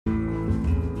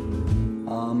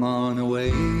I'm on a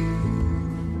wave,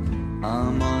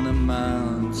 I'm on a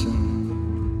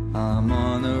mountain, I'm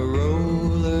on a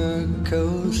roller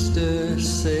coaster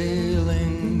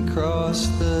sailing across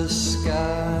the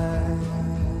sky.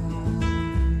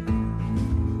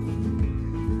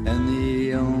 And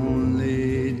the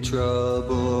only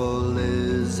trouble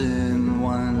is in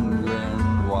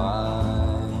wondering why.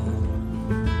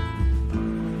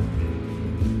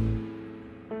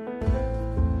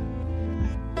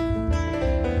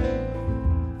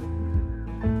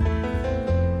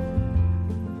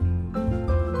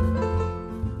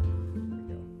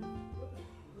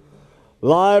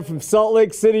 Live from Salt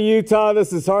Lake City, Utah,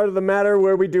 this is Heart of the Matter,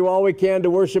 where we do all we can to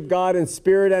worship God in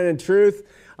spirit and in truth.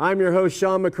 I'm your host,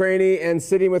 Sean McCraney, and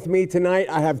sitting with me tonight,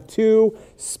 I have two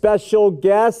special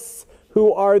guests.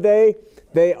 Who are they?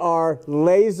 They are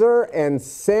Laser and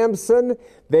Samson.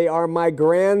 They are my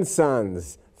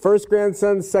grandsons. First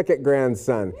grandson, second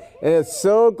grandson. And it's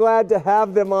so glad to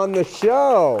have them on the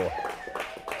show.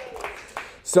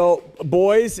 So,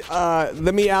 boys,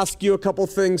 let me ask you a couple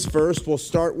things first. We'll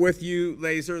start with you,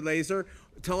 Laser. Laser,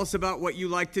 tell us about what you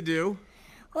like to do.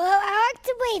 Well, I like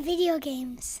to play video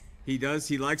games. He does?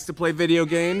 He likes to play video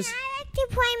games? I like to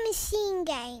play machine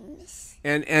games.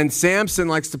 And Samson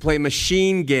likes to play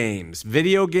machine games,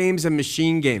 video games and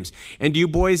machine games. And do you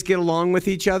boys get along with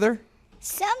each other?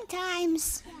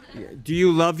 Sometimes. Do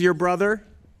you love your brother?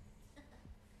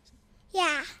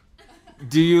 Yeah.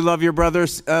 Do you love your brother,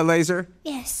 Laser?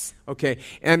 Yes. Okay.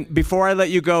 And before I let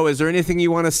you go, is there anything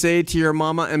you want to say to your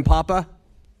mama and papa?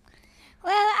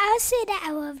 Well, I'll say that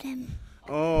I love them.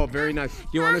 Oh, very nice. Do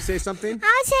you want to say something?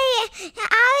 I'll say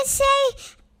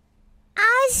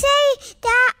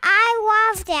that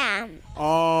I love them.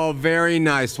 Oh, very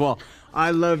nice. Well, I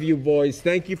love you boys.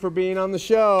 Thank you for being on the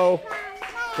show.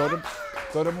 Go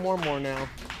to more now.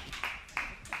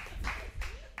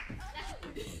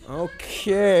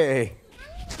 Okay.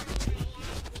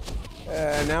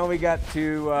 Now we got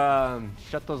to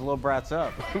shut those little brats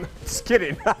up. Just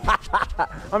kidding. I'm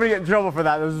going to get in trouble for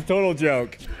that. This is a total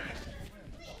joke.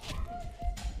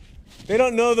 They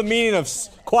don't know the meaning of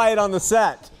quiet on the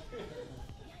set.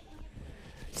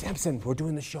 Samson, we're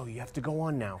doing the show. You have to go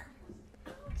on now.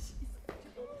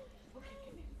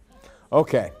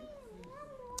 Okay.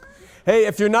 Hey,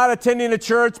 if you're not attending a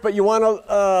church but you want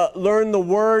to learn the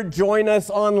Word, join us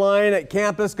online at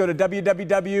campus. Go to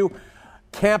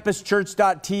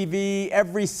www.campuschurch.tv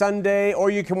every Sunday, or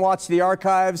you can watch the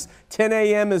archives. 10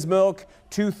 a.m. is milk,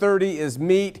 2:30 is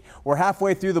meat. We're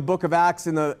halfway through the book of Acts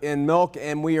in milk,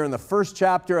 and we are in the first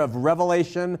chapter of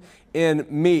Revelation in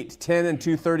meat, 10 and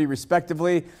 2:30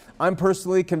 respectively. I'm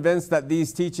personally convinced that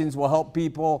these teachings will help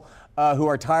people who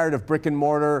are tired of brick and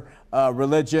mortar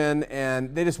religion,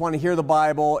 and they just want to hear the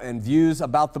Bible and views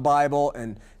about the Bible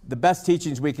and the best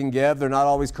teachings we can give. They're not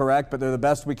always correct, but they're the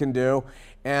best we can do.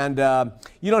 And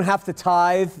you don't have to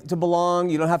tithe to belong.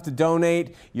 You don't have to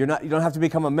donate. You don't have to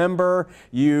become a member.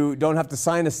 You don't have to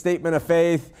sign a statement of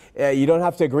faith. You don't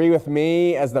have to agree with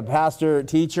me as the pastor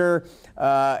teacher.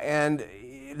 And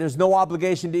there's no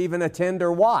obligation to even attend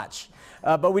or watch.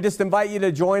 But we just invite you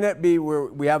to join it.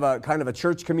 We have a kind of a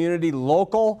church community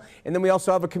local, and then we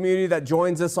also have a community that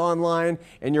joins us online,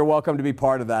 and you're welcome to be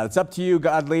part of that. It's up to you,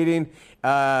 God leading,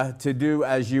 to do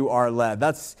as you are led.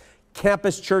 That's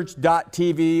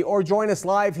campuschurch.tv, or join us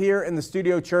live here in the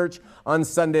Studio Church on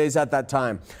Sundays at that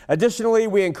time. Additionally,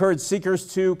 we encourage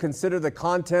seekers to consider the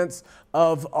contents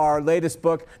of our latest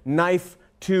book, Knife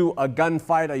to a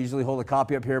Gunfight. I usually hold a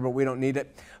copy up here, but we don't need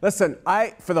it. Listen,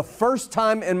 for the first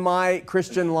time in my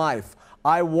Christian life,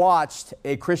 I watched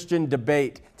a Christian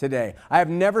debate today. I have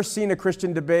never seen a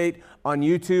Christian debate on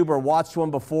YouTube or watched one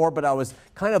before, but I was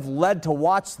kind of led to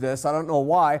watch this. I don't know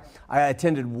why. I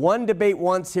attended one debate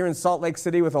once here in Salt Lake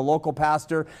City with a local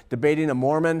pastor debating a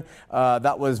Mormon.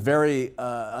 That was very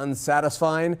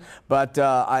unsatisfying, but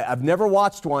I've never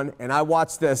watched one, and I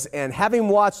watched this. And having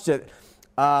watched it,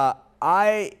 I'm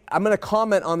going to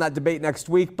comment on that debate next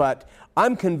week, but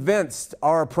I'm convinced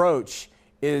our approach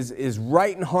is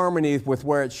right in harmony with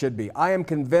where it should be. I am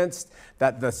convinced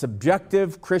that the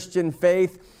subjective Christian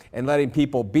faith and letting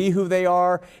people be who they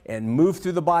are and move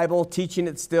through the Bible, teaching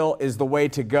it still, is the way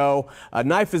to go.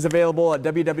 Knife is available at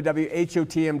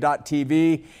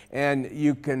www.hotm.tv, and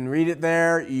you can read it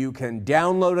there. You can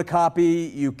download a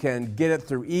copy. You can get it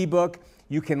through ebook.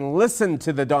 You can listen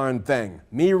to the darn thing,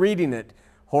 me reading it,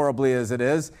 horribly as it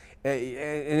is.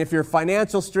 And if you're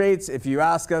financial straits, if you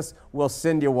ask us, we'll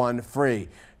send you one free.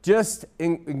 Just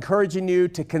encouraging you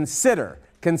to consider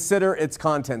its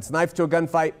contents. Knife to a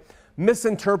Gunfight,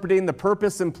 misinterpreting the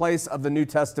purpose and place of the New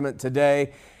Testament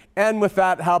today. And with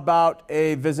that, how about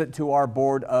a visit to our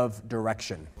board of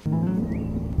direction?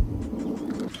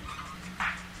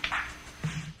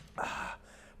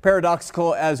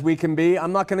 Paradoxical as we can be,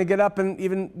 I'm not going to get up and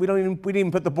we didn't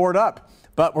even put the board up,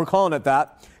 but we're calling it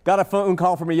that. Got a phone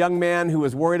call from a young man who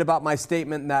was worried about my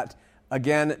statement that,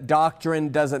 again, doctrine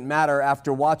doesn't matter.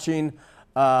 After watching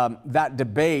that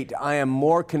debate, I am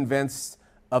more convinced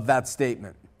of that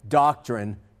statement.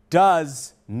 Doctrine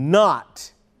does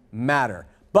not matter.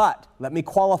 But let me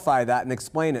qualify that and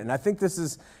explain it, and I think this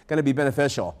is going to be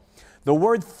beneficial. The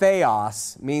word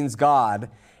theos means God,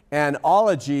 and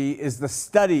ology is the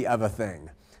study of a thing.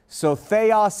 So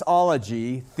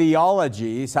theosology,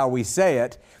 theology is how we say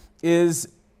it, is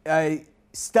a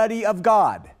study of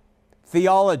God.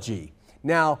 Theology.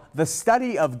 Now, the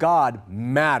study of God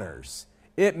matters.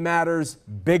 It matters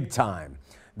big time.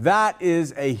 That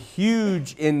is a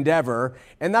huge endeavor,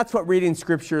 and that's what reading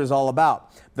Scripture is all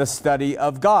about. The study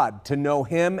of God, to know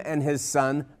Him and His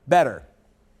Son better.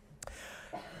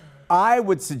 I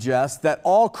would suggest that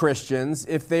all Christians,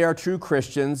 if they are true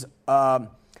Christians,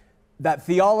 that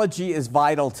theology is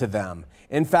vital to them.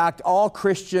 In fact, all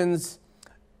Christians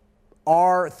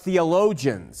are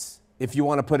theologians, if you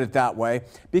want to put it that way,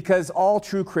 because all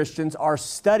true Christians are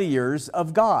studiers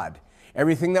of God.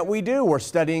 Everything that we do, we're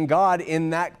studying God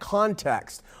in that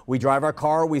context. We drive our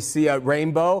car, we see a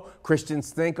rainbow.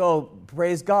 Christians think, oh,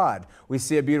 praise God. We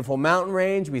see a beautiful mountain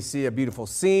range, we see a beautiful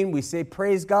scene, we say,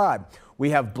 praise God.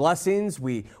 We have blessings,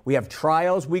 we have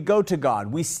trials, we go to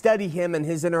God. We study Him and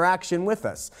His interaction with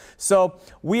us. So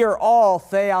we are all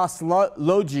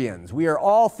theologians. We are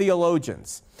all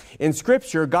theologians. In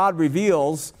Scripture, God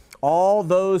reveals all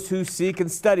those who seek and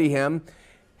study Him,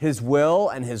 His will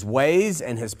and His ways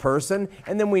and His person.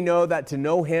 And then we know that to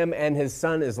know Him and His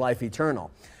Son is life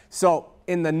eternal. So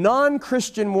in the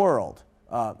non-Christian world,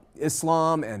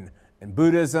 Islam and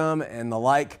Buddhism and the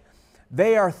like,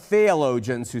 they are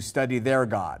theologians who study their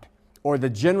God, or the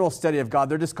general study of God.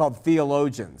 They're just called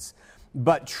theologians.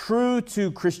 But true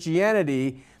to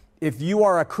Christianity, if you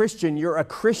are a Christian, you're a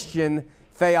Christian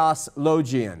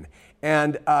theologian.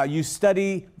 And you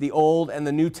study the Old and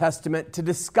the New Testament to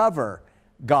discover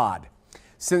God.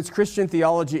 Since Christian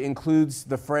theology includes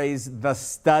the phrase, the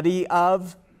study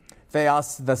of,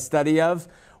 theos, the study of,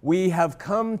 we have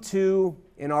come to,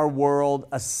 in our world,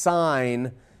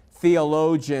 assign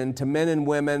theologian to men and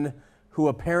women who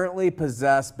apparently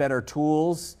possess better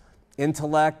tools,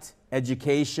 intellect,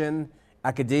 education,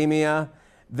 academia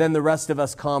than the rest of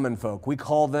us common folk. We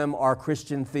call them our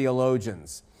Christian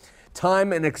theologians.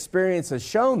 Time and experience has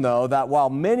shown, though, that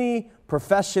while many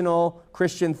professional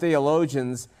Christian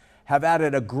theologians have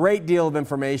added a great deal of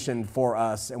information for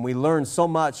us, and we learn so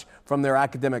much from their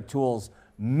academic tools,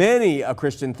 many a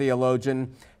Christian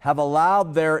theologian have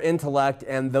allowed their intellect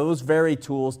and those very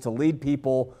tools to lead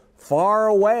people far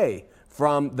away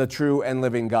from the true and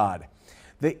living God.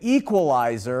 The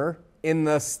equalizer in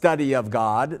the study of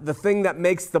God, the thing that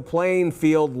makes the playing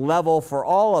field level for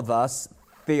all of us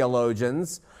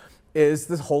theologians, is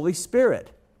the Holy Spirit.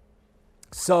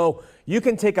 So you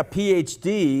can take a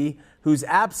PhD who's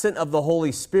absent of the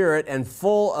Holy Spirit and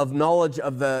full of knowledge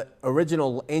of the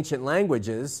original ancient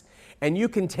languages, and you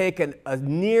can take a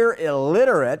near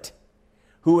illiterate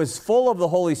who is full of the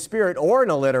Holy Spirit, or an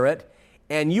illiterate,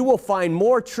 and you will find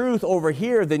more truth over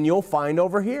here than you'll find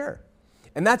over here.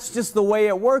 And that's just the way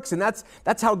it works, and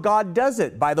that's how God does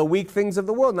it, by the weak things of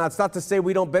the world. Now, it's not to say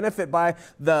we don't benefit by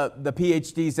the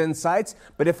PhD's insights,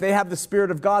 but if they have the Spirit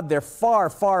of God, they're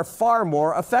far, far, far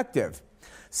more effective.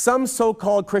 Some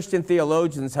so-called Christian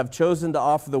theologians have chosen to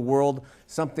offer the world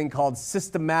something called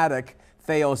systematic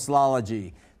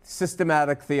theology.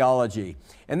 Systematic theology.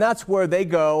 And that's where they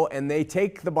go and they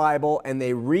take the Bible and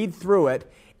they read through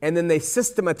it and then they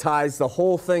systematize the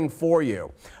whole thing for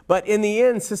you. But in the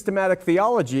end, systematic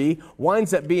theology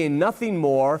winds up being nothing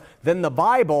more than the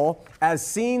Bible as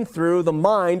seen through the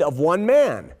mind of one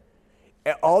man.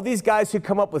 All these guys who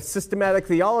come up with systematic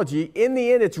theology, in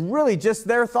the end, it's really just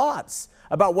their thoughts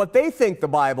about what they think the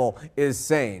Bible is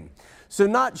saying. So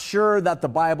not sure that the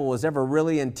Bible was ever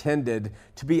really intended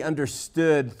to be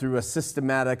understood through a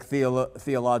systematic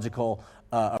theological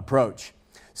approach.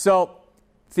 So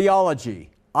theology.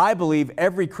 I believe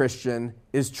every Christian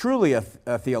is truly a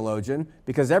theologian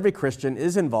because every Christian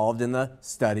is involved in the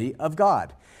study of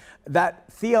God. That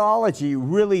theology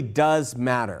really does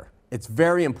matter. It's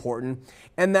very important.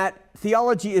 And that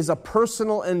theology is a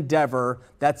personal endeavor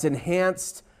that's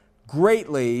enhanced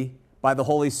greatly by the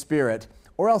Holy Spirit,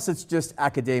 or else it's just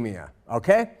academia,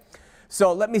 okay?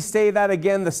 So let me say that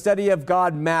again. The study of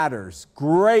God matters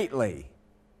greatly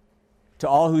to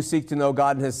all who seek to know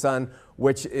God and his Son,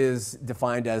 which is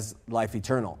defined as life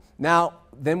eternal. Now,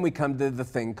 then we come to the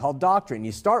thing called doctrine.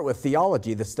 You start with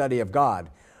theology, the study of God.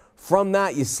 From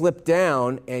that, you slip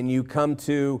down and you come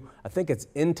to, I think it's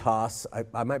entos,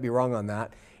 I might be wrong on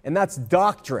that, and that's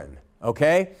doctrine,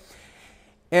 okay?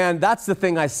 And that's the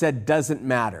thing I said doesn't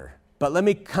matter. But let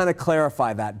me kind of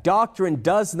clarify that. Doctrine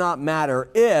does not matter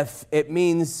if it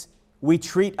means we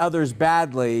treat others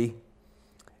badly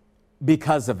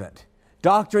because of it.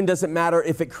 Doctrine doesn't matter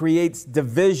if it creates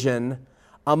division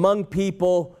among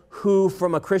people who,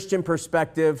 from a Christian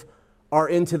perspective, are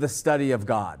into the study of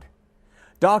God.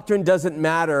 Doctrine doesn't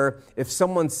matter if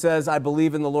someone says, I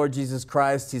believe in the Lord Jesus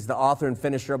Christ, he's the author and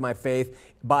finisher of my faith.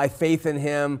 By faith in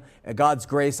him, God's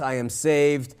grace, I am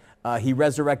saved. He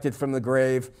resurrected from the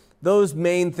grave. Those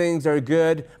main things are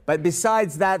good, but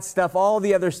besides that stuff, all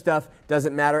the other stuff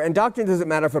doesn't matter. And doctrine doesn't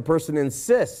matter if a person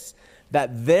insists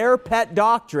that their pet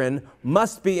doctrine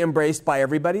must be embraced by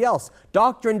everybody else.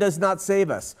 Doctrine does not save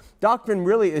us. Doctrine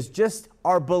really is just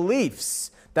our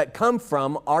beliefs that come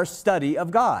from our study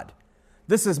of God.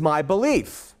 This is my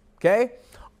belief, okay?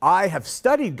 I have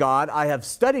studied God, I have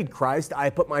studied Christ,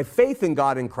 I put my faith in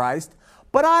God and Christ,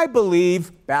 but I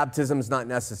believe baptism is not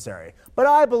necessary. But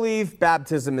I believe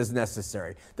baptism is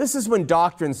necessary. This is when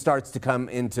doctrine starts to come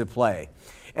into play.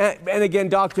 And again,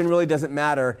 doctrine really doesn't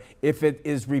matter if it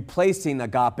is replacing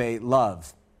agape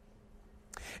love.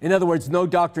 In other words, no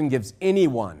doctrine gives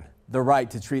anyone the right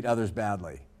to treat others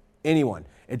badly. Anyone.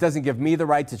 It doesn't give me the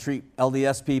right to treat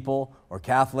LDS people or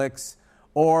Catholics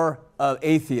or an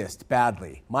atheist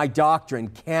badly. My doctrine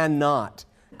cannot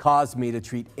cause me to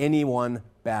treat anyone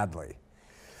badly.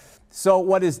 So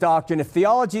what is doctrine? If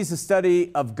theology is the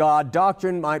study of God,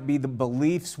 doctrine might be the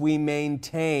beliefs we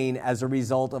maintain as a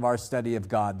result of our study of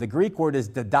God. The Greek word is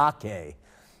didache.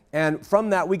 And from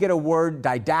that, we get a word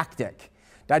didactic.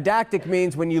 Didactic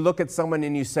means when you look at someone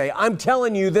and you say, I'm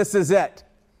telling you this is it.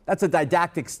 That's a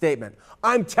didactic statement.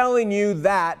 I'm telling you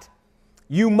that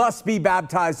you must be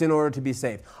baptized in order to be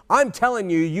saved. I'm telling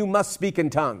you, you must speak in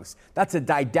tongues. That's a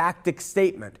didactic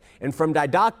statement. And from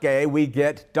didache, we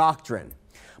get doctrine.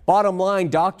 Bottom line,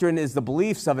 doctrine is the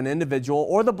beliefs of an individual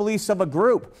or the beliefs of a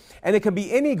group. And it can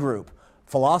be any group.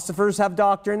 Philosophers have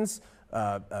doctrines.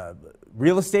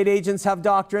 Real estate agents have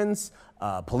doctrines.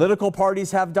 Political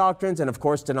parties have doctrines. And of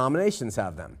course, denominations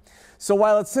have them. So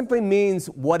while it simply means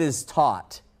what is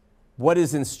taught, what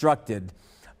is instructed,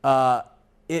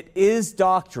 it is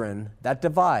doctrine that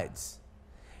divides.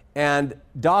 And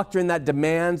doctrine that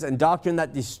demands and doctrine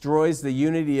that destroys the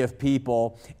unity of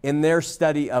people in their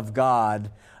study of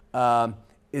God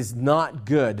is not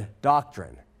good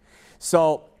doctrine.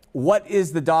 So what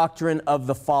is the doctrine of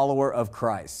the follower of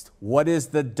Christ? What is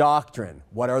the doctrine?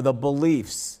 What are the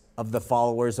beliefs of the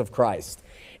followers of Christ?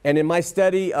 And in my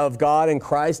study of God and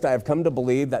Christ, I have come to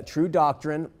believe that true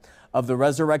doctrine of the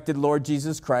resurrected Lord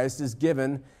Jesus Christ is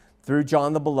given through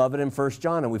John the Beloved in 1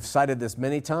 John. And we've cited this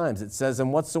many times. It says,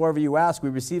 and whatsoever you ask, we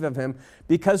receive of him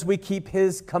because we keep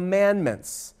his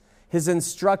commandments, his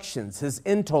instructions, his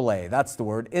intole. That's the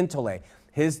word, intole.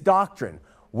 His doctrine.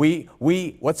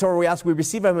 Whatsoever we ask, we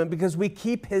receive of him because we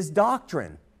keep his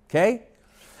doctrine. Okay?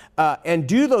 And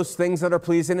do those things that are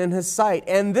pleasing in his sight.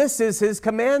 And this is his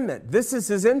commandment. This is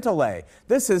his intole.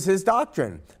 This is his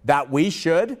doctrine. That we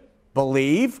should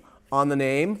believe on the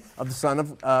name of the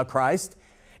Son of Christ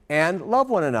and love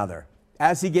one another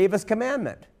as he gave us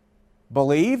commandment.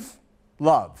 Believe,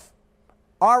 love.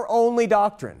 Our only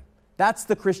doctrine. That's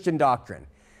the Christian doctrine.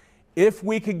 If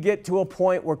we could get to a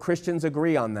point where Christians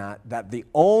agree on that the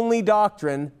only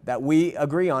doctrine that we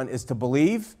agree on is to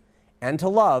believe and to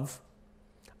love,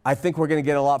 I think we're going to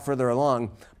get a lot further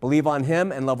along. Believe on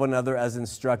him and love one another as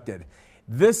instructed.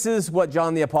 This is what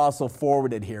John the Apostle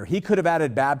forwarded here. He could have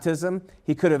added baptism.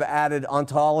 He could have added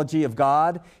ontology of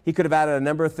God. He could have added a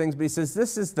number of things, but he says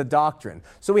this is the doctrine.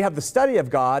 So we have the study of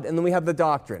God, and then we have the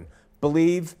doctrine.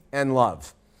 Believe and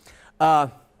love.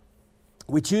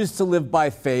 We choose to live by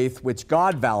faith, which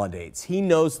God validates. He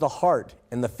knows the heart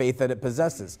and the faith that it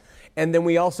possesses. And then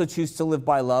we also choose to live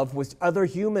by love, which other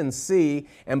humans see,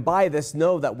 and by this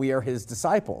know that we are his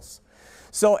disciples.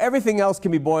 So everything else can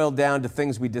be boiled down to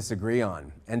things we disagree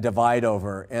on and divide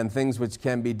over, and things which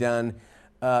can be done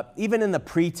even in the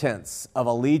pretense of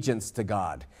allegiance to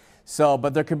God.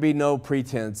 But there can be no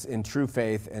pretense in true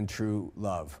faith and true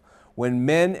love. When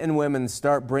men and women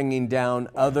start bringing down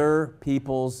other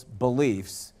people's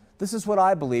beliefs, this is what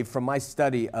I believe from my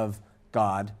study of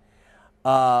God,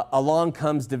 along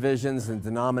comes divisions and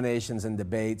denominations and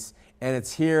debates, and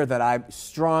it's here that I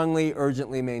strongly,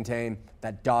 urgently maintain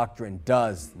that doctrine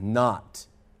does not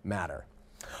matter.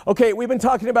 Okay, we've been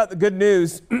talking about the good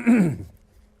news, and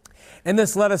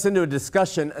this led us into a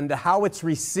discussion into how it's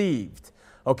received,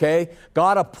 okay?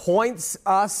 God appoints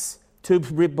us to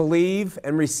believe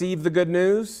and receive the good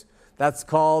news. That's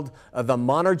called the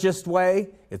monergist way.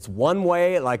 It's one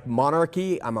way, like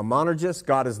monarchy. I'm a monergist.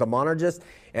 God is the monergist.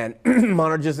 And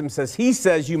monergism says, he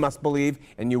says you must believe,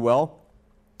 and you will.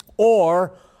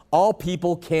 Or all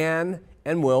people can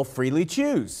and will freely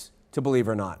choose to believe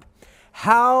or not.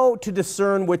 How to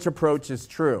discern which approach is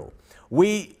true?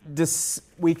 We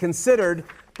considered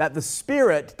that the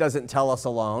Spirit doesn't tell us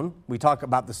alone. We talk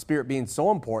about the Spirit being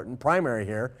so important, primary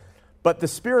here. But the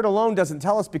Spirit alone doesn't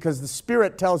tell us because the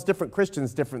Spirit tells different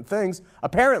Christians different things,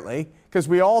 apparently, because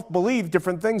we all believe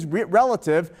different things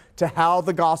relative to how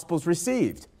the gospel's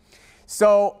received.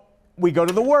 So we go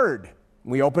to the Word.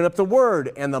 We open up the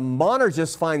Word, and the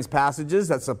monergist finds passages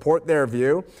that support their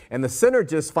view, and the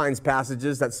synergist finds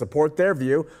passages that support their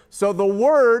view. So the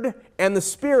Word and the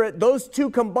Spirit, those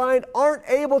two combined, aren't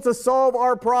able to solve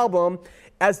our problem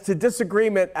as to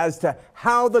disagreement as to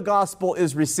how the gospel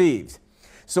is received.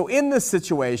 So in this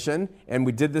situation, and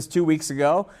we did this 2 weeks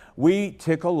ago, we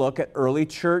took a look at early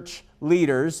church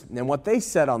leaders and what they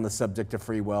said on the subject of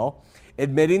free will,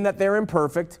 admitting that they're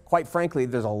imperfect. Quite frankly,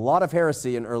 there's a lot of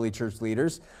heresy in early church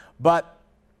leaders, but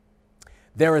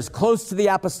they're as close to the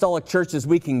apostolic church as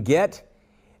we can get,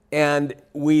 and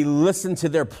we listen to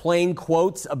their plain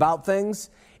quotes about things,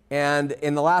 and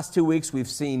in the last 2 weeks, we've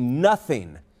seen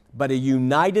nothing but a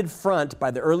united front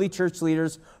by the early church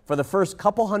leaders for the first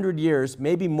couple hundred years,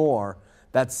 maybe more,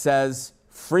 that says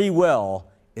free will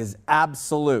is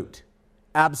absolute.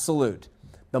 Absolute.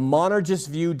 The monergist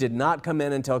view did not come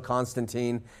in until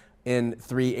Constantine in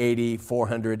 380,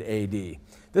 400 AD.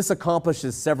 This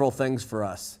accomplishes several things for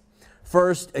us.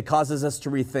 First, it causes us to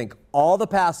rethink all the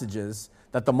passages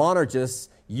that the monergists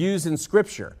use in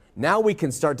Scripture. Now we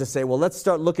can start to say, well, let's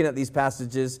start looking at these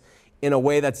passages in a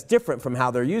way that's different from how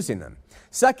they're using them.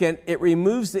 Second, it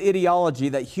removes the ideology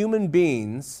that human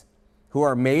beings who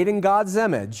are made in God's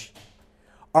image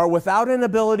are without an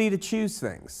ability to choose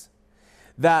things.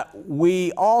 That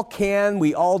we all can,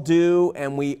 we all do,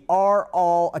 and we are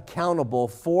all accountable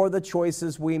for the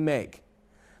choices we make.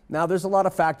 Now, there's a lot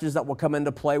of factors that will come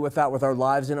into play with that, with our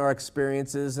lives and our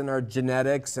experiences and our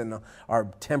genetics and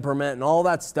our temperament and all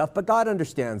that stuff, but God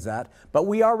understands that. But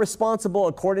we are responsible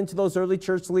according to those early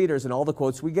church leaders and all the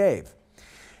quotes we gave.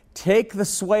 Take the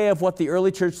sway of what the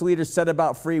early church leaders said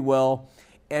about free will,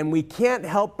 and we can't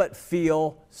help but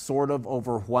feel sort of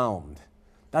overwhelmed.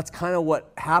 That's kind of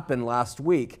what happened last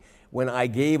week when I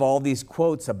gave all these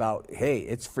quotes about, hey,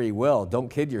 it's free will. Don't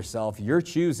kid yourself. You're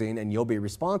choosing and you'll be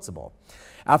responsible.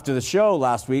 After the show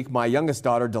last week, my youngest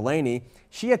daughter, Delaney,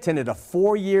 she attended a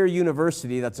 4-year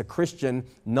university that's a Christian,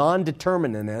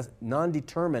 non-determinist,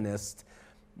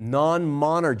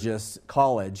 non-monergist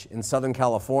college in Southern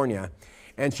California.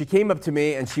 And she came up to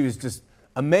me and she was just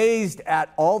amazed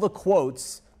at all the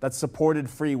quotes that supported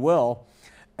free will.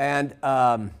 And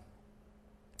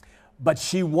but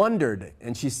she wondered,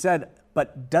 and she said,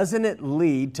 but doesn't it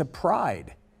lead to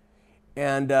pride?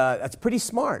 And that's pretty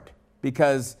smart,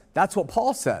 because that's what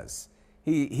Paul says.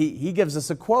 He gives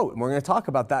us a quote, and we're going to talk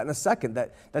about that in a second,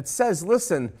 that says,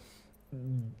 listen,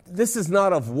 this is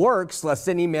not of works, lest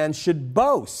any man should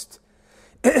boast.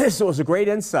 So it was a great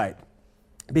insight,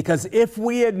 because if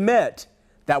we admit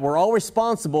that we're all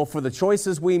responsible for the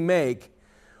choices we make,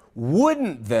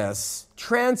 wouldn't this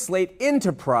translate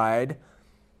into pride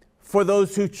for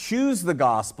those who choose the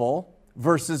gospel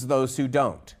versus those who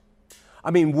don't?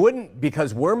 I mean,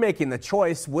 because we're making the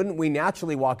choice, wouldn't we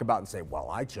naturally walk about and say, well,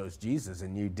 I chose Jesus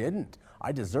and you didn't.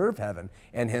 I deserve heaven.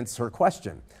 And hence her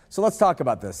question. So let's talk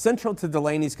about this. Central to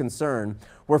Delaney's concern,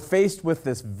 we're faced with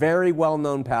this very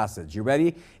well-known passage. You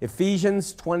ready?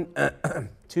 Ephesians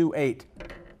 2:8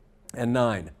 and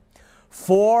 9.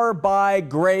 For by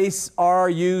grace are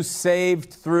you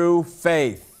saved through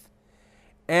faith,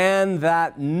 and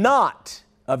that not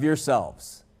of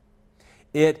yourselves.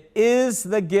 It is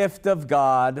the gift of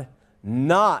God,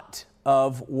 not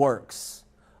of works,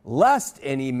 lest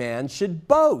any man should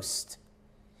boast.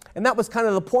 And that was kind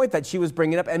of the point that she was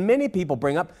bringing up, and many people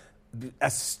bring up.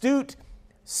 Astute,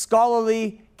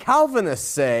 scholarly Calvinists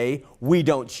say we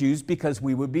don't choose because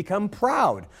we would become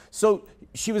proud. So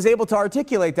she was able to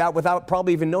articulate that without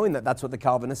probably even knowing that that's what the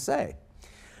Calvinists say.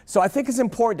 So I think it's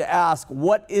important to ask,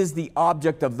 what is the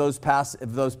object of those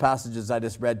passages I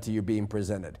just read to you being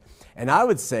presented? And I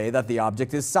would say that the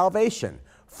object is salvation.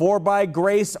 For by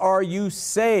grace are you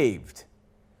saved,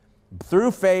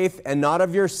 through faith and not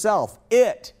of yourself.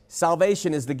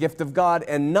 Salvation is the gift of God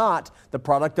and not the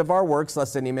product of our works,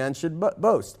 lest any man should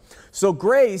boast. So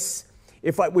grace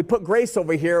If we put grace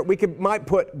over here, we might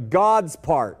put God's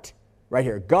part right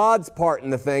here. God's part in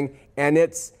the thing, and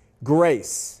it's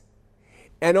grace.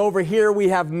 And over here we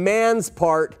have man's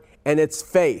part, and it's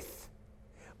faith.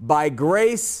 By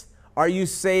grace are you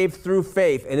saved through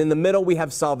faith. And in the middle we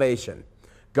have salvation.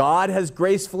 God has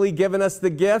gracefully given us the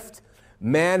gift.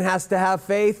 Man has to have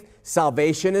faith.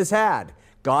 Salvation is had.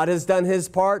 God has done his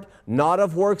part, not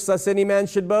of works lest any man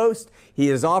should boast. He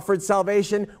has offered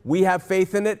salvation. We have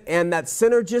faith in it. And that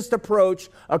synergist approach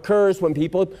occurs when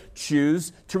people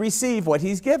choose to receive what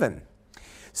he's given.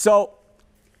 So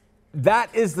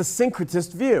that is the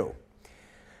syncretist view.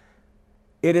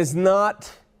 It is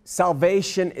not,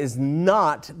 salvation is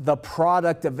not the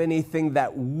product of anything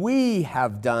that we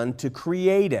have done to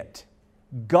create it.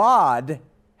 God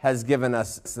has given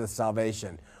us the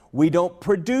salvation. We don't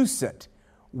produce it.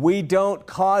 We don't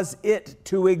cause it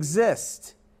to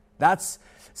exist.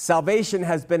 Salvation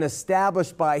has been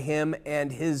established by him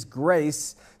and his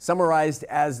grace, summarized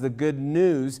as the good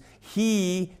news.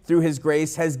 He, through his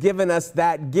grace, has given us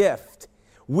that gift.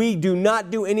 We do not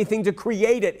do anything to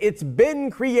create it. It's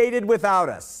been created without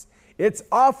us. It's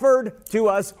offered to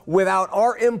us without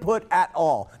our input at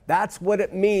all. That's what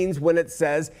it means when it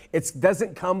says it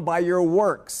doesn't come by your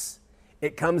works.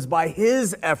 It comes by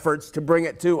his efforts to bring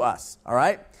it to us, all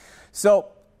right? So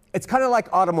it's kind of like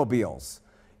automobiles.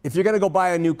 If you're going to go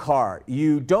buy a new car,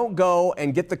 you don't go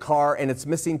and get the car and it's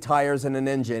missing tires and an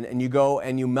engine, and you go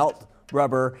and you melt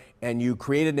rubber and you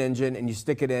create an engine and you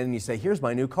stick it in and you say, here's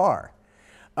my new car.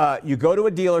 You go to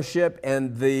a dealership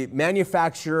and the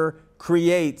manufacturer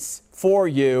creates for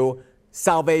you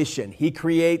salvation. She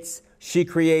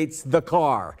creates the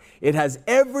car. It has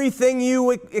everything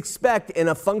you expect in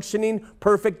a functioning,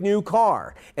 perfect new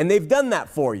car. And they've done that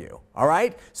for you, all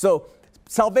right? So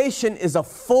salvation is a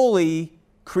fully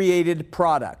created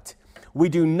product. We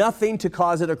do nothing to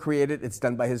cause it or create it. It's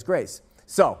done by his grace.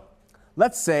 So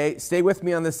let's say, stay with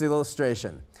me on this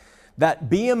illustration, that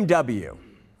BMW,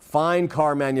 fine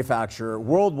car manufacturer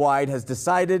worldwide, has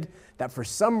decided that for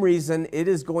some reason it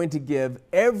is going to give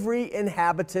every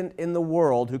inhabitant in the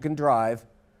world who can drive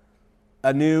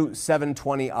a new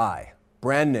 720i,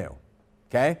 brand new,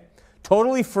 okay?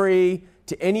 Totally free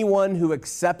to anyone who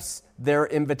accepts their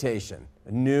invitation,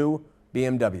 a new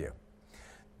BMW.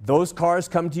 Those cars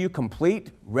come to you complete,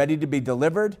 ready to be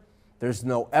delivered. There's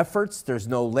no efforts, there's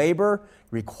no labor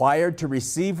required to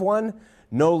receive one,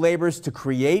 no labors to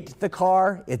create the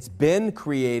car. It's been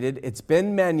created, it's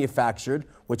been manufactured,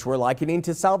 which we're likening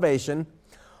to salvation.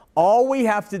 All we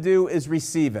have to do is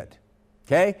receive it,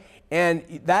 okay?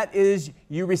 And that is,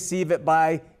 you receive it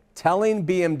by telling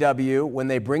BMW when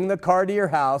they bring the car to your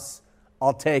house,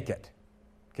 I'll take it,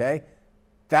 okay?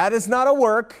 That is not a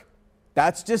work.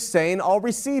 That's just saying, I'll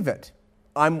receive it.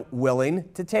 I'm willing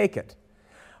to take it,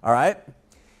 all right?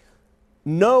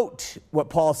 Note what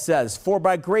Paul says, for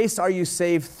by grace are you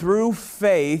saved through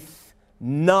faith,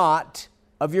 not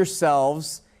of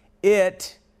yourselves.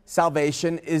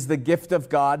 Salvation, is the gift of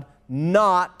God,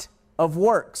 not of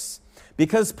works.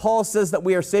 Because Paul says that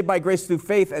we are saved by grace through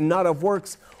faith and not of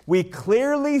works, we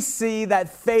clearly see that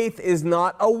faith is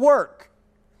not a work.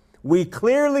 We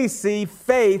clearly see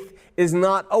faith is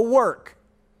not a work.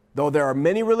 Though there are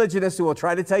many religionists who will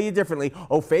try to tell you differently,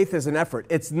 oh, faith is an effort.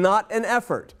 It's not an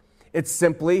effort. It's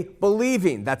simply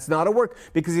believing. That's not a work,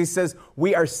 because he says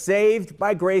we are saved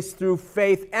by grace through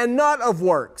faith and not of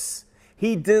works.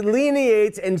 He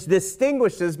delineates and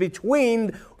distinguishes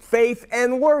between faith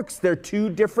and works. They're two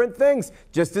different things,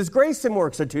 just as grace and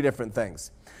works are two different things.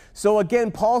 So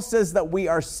again, Paul says that we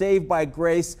are saved by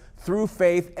grace through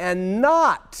faith and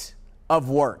not of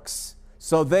works.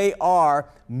 So they are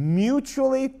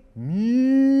mutually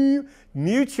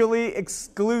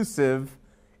exclusive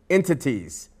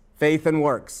entities, faith and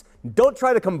works. Don't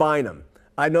try to combine them.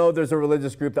 I know there's a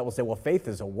religious group that will say, well, faith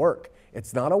is a work.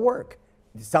 It's not a work.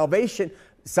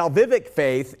 Salvific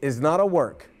faith is not a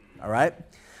work, all right?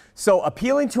 So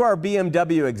appealing to our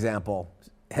BMW example,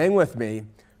 hang with me,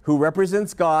 who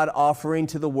represents God offering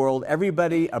to the world,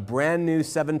 everybody, a brand new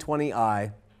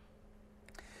 720i.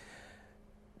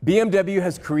 BMW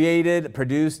has created,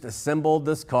 produced, assembled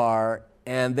this car,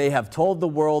 and they have told the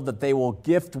world that they will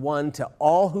gift one to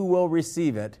all who will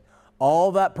receive it.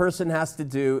 All that person has to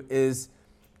do is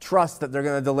trust that they're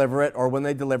going to deliver it, or when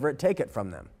they deliver it, take it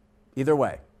from them. Either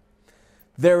way.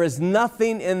 There is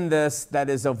nothing in this that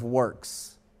is of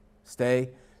works.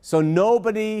 Stay. So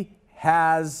nobody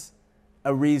has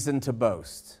a reason to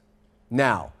boast.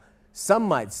 Now, some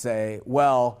might say,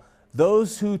 well,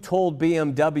 those who told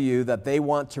BMW that they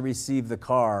want to receive the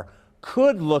car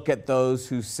could look at those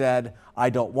who said, I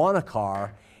don't want a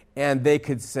car, and they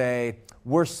could say,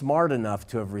 we're smart enough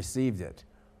to have received it.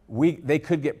 They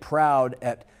could get proud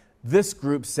at, this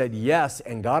group said yes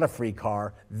and got a free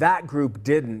car. That group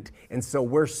didn't, and so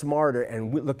we're smarter,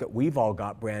 and we've all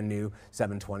got brand new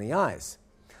 720i's.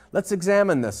 Let's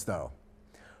examine this, though.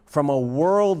 From a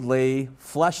worldly,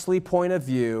 fleshly point of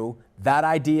view, that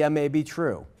idea may be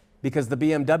true, because the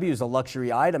BMW is a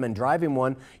luxury item, and driving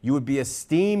one, you would be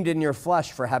esteemed in your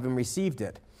flesh for having received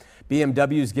it.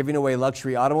 BMW is giving away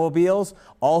luxury automobiles.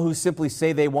 All who simply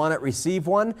say they want it receive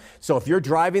one. So if you're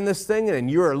driving this thing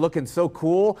and you're looking so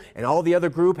cool and all the other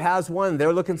group has one and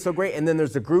they're looking so great, and then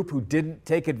there's a group who didn't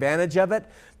take advantage of it,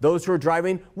 those who are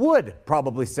driving would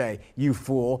probably say, you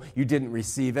fool, you didn't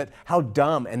receive it. How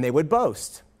dumb, and they would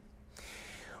boast.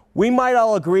 We might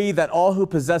all agree that all who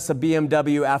possess a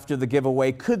BMW after the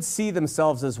giveaway could see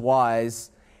themselves as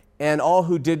wise, and all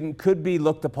who didn't could be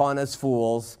looked upon as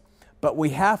fools. But we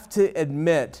have to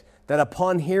admit that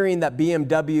upon hearing that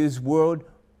BMWs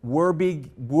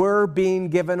were being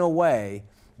given away,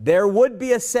 there would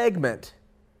be a segment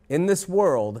in this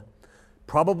world,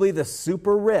 probably the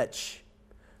super rich,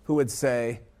 who would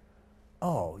say,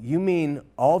 oh, you mean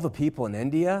all the people in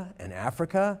India and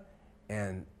Africa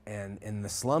and in the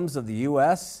slums of the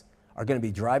U.S. are going to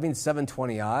be driving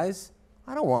 720i's?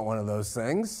 I don't want one of those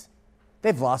things.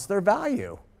 They've lost their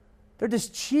value. They're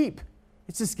just cheap.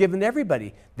 It's just given to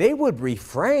everybody. They would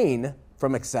refrain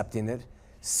from accepting it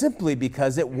simply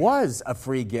because it was a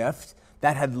free gift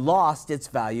that had lost its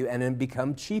value and had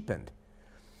become cheapened.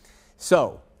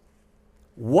 So,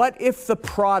 what if the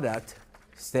product,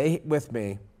 stay with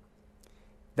me,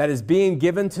 that is being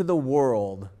given to the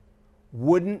world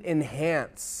wouldn't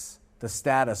enhance the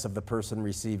status of the person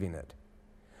receiving it,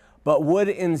 but would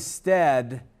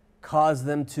instead cause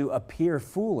them to appear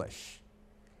foolish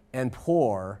and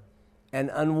poor and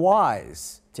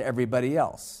unwise to everybody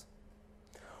else?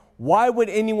 Why would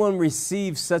anyone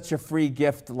receive such a free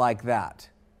gift like that?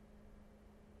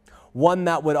 One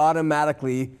that would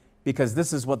automatically, because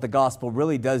this is what the gospel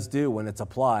really does do when it's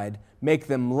applied, make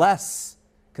them less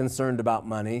concerned about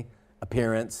money,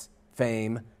 appearance,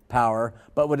 fame, power,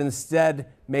 but would instead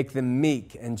make them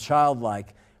meek and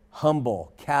childlike,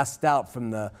 humble, cast out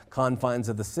from the confines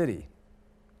of the city.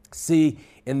 See,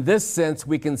 in this sense,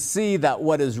 we can see that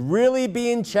what is really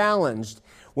being challenged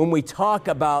when we talk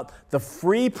about the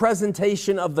free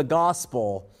presentation of the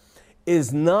gospel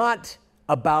is not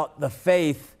about the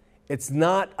faith. It's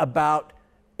not about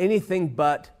anything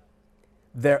but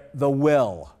the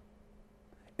will.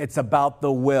 It's about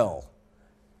the will.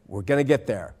 We're going to get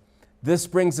there. This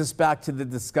brings us back to the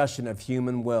discussion of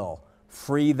human will,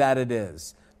 free that it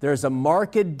is. There's a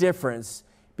marked difference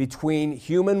between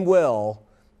human will,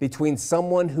 between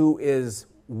someone who is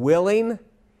willing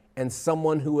and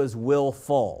someone who is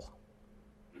willful.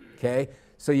 Okay?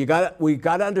 So we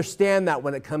got to understand that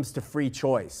when it comes to free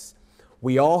choice.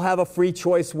 We all have a free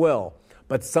choice will,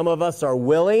 but some of us are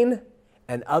willing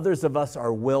and others of us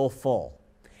are willful.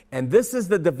 And this is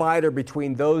the divider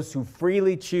between those who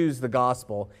freely choose the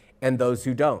gospel and those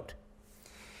who don't.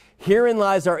 Herein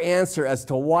lies our answer as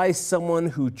to why someone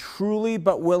who truly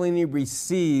but willingly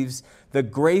receives the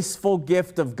graceful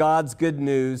gift of God's good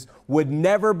news would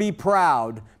never be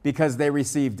proud because they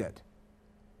received it.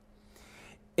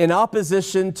 In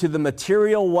opposition to the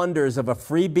material wonders of a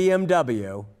free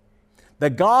BMW, the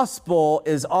gospel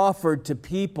is offered to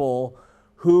people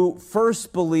who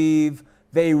first believe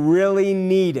they really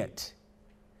need it.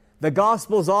 The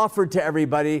gospel is offered to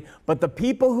everybody, but the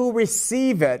people who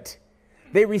receive it,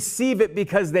 they receive it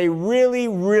because they really,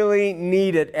 really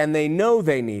need it, and they know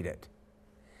they need it.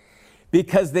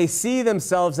 Because they see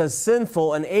themselves as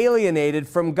sinful and alienated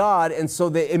from God, and so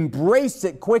they embrace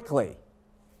it quickly.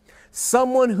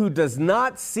 Someone who does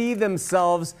not see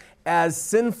themselves as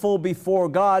sinful before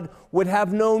God would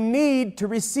have no need to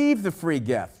receive the free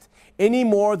gift, any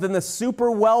more than the super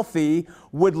wealthy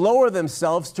would lower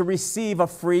themselves to receive a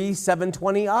free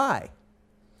 720i.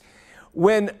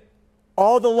 When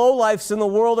all the lowlifes in the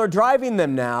world are driving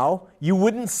them now, you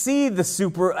wouldn't see the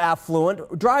super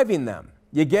affluent driving them.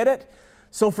 You get it?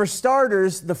 So for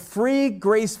starters, the free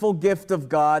graceful gift of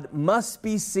God must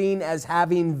be seen as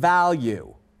having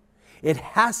value. It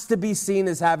has to be seen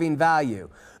as having value.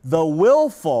 The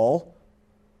willful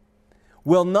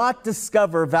will not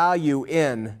discover value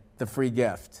in the free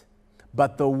gift,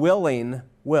 but the willing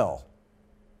will.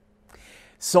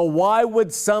 So why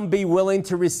would some be willing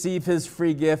to receive his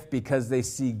free gift? Because they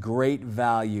see great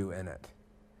value in it.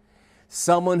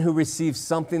 Someone who receives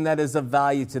something that is of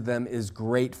value to them is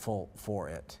grateful for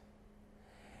it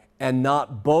and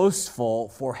not boastful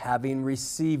for having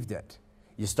received it.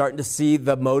 You're starting to see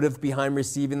the motive behind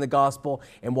receiving the gospel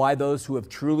and why those who have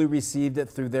truly received it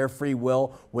through their free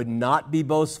will would not be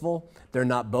boastful. They're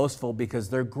not boastful because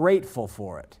they're grateful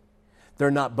for it. They're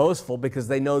not boastful because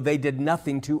they know they did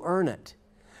nothing to earn it.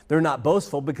 They're not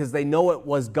boastful because they know it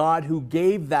was God who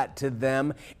gave that to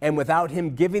them, and without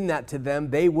him giving that to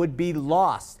them, they would be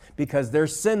lost because they're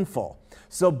sinful.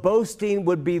 So boasting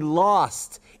would be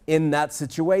lost in that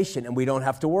situation, and we don't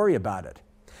have to worry about it.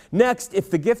 Next, if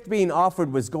the gift being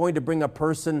offered was going to bring a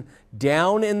person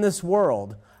down in this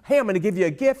world, hey, I'm going to give you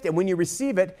a gift, and when you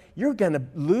receive it, you're going to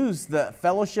lose the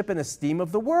fellowship and esteem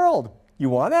of the world. You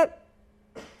want it?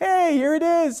 Hey, here it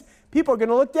is. People are going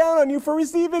to look down on you for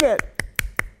receiving it.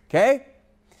 Okay?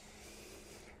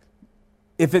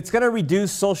 If it's going to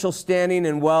reduce social standing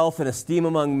and wealth and esteem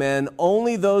among men,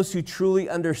 only those who truly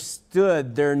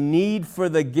understood their need for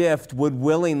the gift would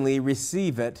willingly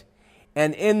receive it,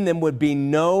 and in them would be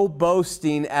no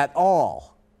boasting at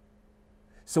all.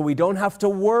 So we don't have to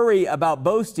worry about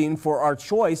boasting for our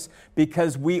choice,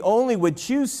 because we only would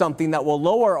choose something that will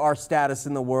lower our status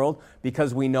in the world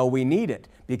because we know we need it,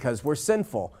 because we're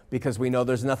sinful, because we know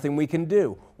there's nothing we can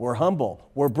do. We're humble,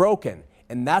 we're broken,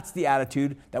 and that's the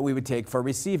attitude that we would take for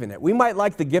receiving it. We might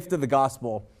like the gift of the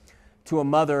gospel to a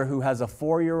mother who has a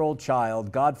 4-year-old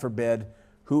child, God forbid,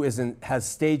 who has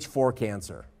stage 4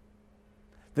 cancer.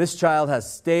 This child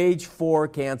has stage 4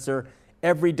 cancer.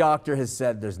 Every doctor has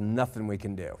said there's nothing we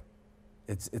can do.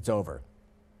 It's over.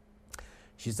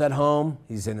 She's at home.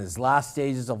 He's in his last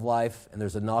stages of life, and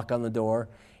there's a knock on the door,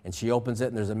 and she opens it,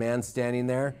 and there's a man standing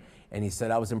there, and he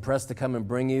said, I was impressed to come and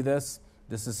bring you this.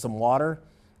 This is some water,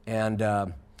 and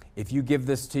if you give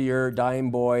this to your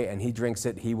dying boy and he drinks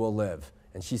it, he will live.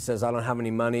 And she says, I don't have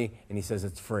any money, and he says,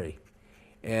 it's free.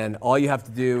 And all you have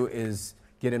to do is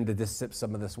get him to just sip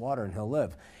some of this water and he'll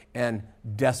live. And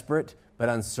desperate but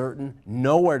uncertain,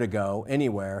 nowhere to go,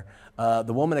 anywhere,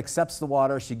 the woman accepts the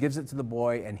water, she gives it to the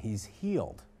boy, and he's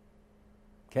healed.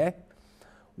 Okay?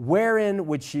 Wherein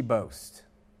would she boast?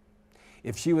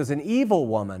 If she was an evil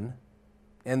woman,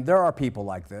 and there are people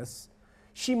like this,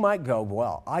 she might go,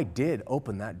 well, I did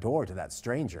open that door to that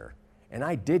stranger, and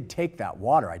I did take that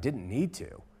water, I didn't need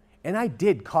to, and I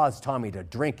did cause Tommy to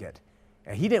drink it.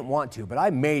 And he didn't want to, but I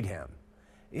made him.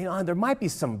 You know, there might be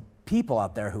some people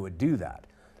out there who would do that.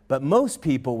 But most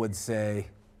people would say,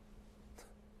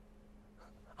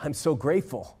 I'm so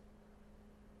grateful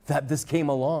that this came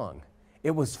along.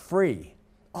 It was free.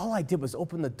 All I did was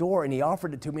open the door, and he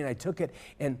offered it to me, and I took it,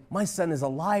 and my son is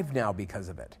alive now because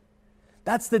of it.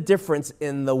 That's the difference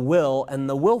in the will and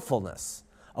the willfulness.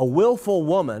 A willful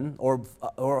woman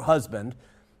or husband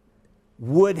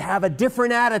would have a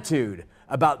different attitude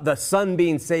about the son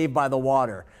being saved by the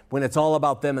water when it's all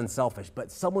about them and selfish.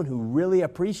 But someone who really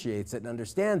appreciates it and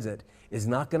understands it is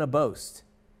not going to boast.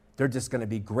 They're just going to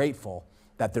be grateful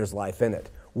that there's life in it.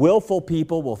 Willful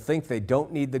people will think they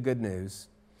don't need the good news.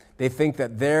 They think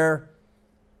that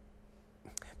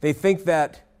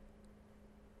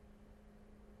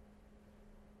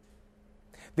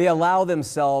they allow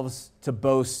themselves to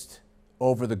boast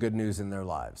over the good news in their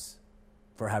lives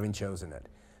for having chosen it.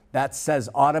 That says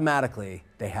automatically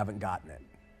they haven't gotten it.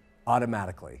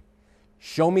 Automatically.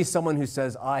 Show me someone who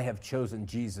says, I have chosen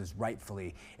Jesus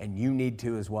rightfully, and you need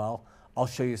to as well. I'll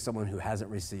show you someone who hasn't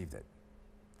received it.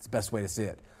 It's the best way to see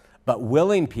it. But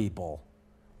willing people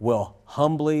will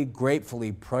humbly,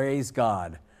 gratefully praise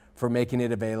God for making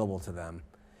it available to them.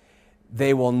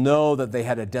 They will know that they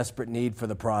had a desperate need for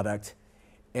the product,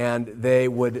 and they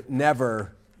would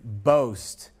never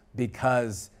boast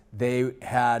because they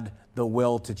had the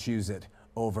will to choose it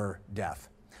over death.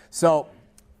 So,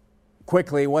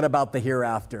 quickly, what about the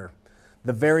hereafter?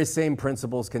 The very same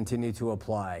principles continue to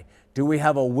apply. Do we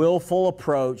have a willful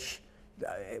approach?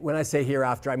 When I say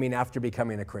hereafter, I mean after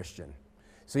becoming a Christian.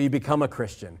 So you become a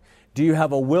Christian. Do you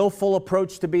have a willful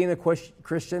approach to being a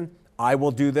Christian? I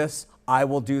will do this. I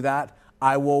will do that.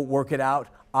 I will work it out.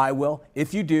 I will.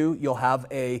 If you do, you'll have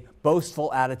a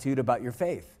boastful attitude about your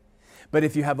faith. But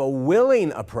if you have a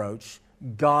willing approach,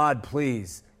 God,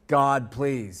 please, God,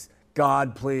 please,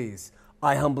 God, please,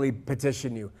 I humbly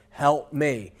petition you, help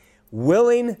me.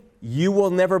 Willing, you will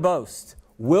never boast.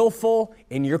 Willful,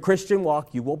 in your Christian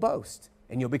walk, you will boast,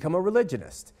 and you'll become a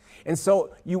religionist. And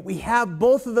so we have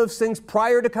both of those things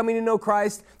prior to coming to know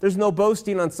Christ. There's no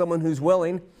boasting on someone who's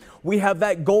willing. We have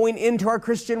that going into our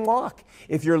Christian walk.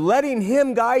 If you're letting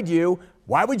Him guide you,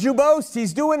 why would you boast?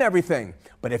 He's doing everything.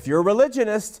 But if you're a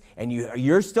religionist and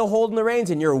you're still holding the reins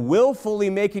and you're willfully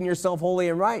making yourself holy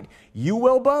and right, you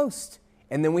will boast.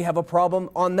 And then we have a problem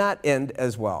on that end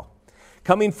as well.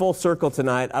 Coming full circle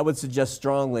tonight, I would suggest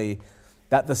strongly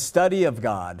that the study of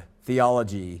God,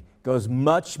 theology, goes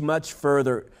much, much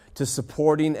further to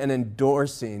supporting and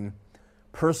endorsing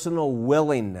personal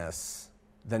willingness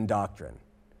than doctrine.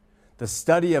 The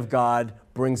study of God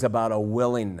brings about a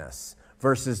willingness,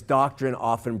 versus doctrine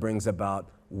often brings about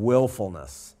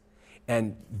willfulness.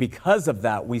 And because of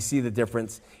that, we see the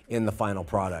difference in the final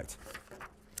product.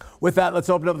 With that, let's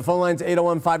open up the phone lines,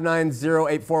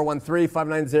 801-590-8413,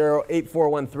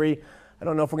 590-8413. I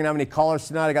don't know if we're going to have any callers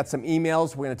tonight. I got some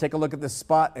emails. We're going to take a look at this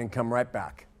spot and come right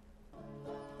back.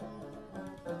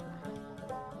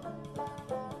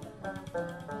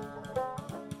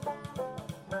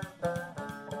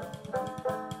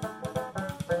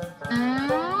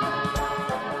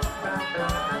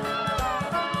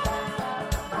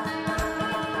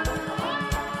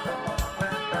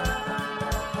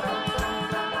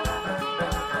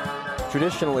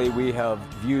 Traditionally, we have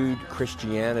viewed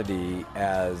Christianity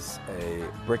as a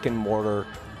brick and mortar,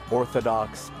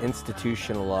 orthodox,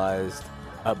 institutionalized,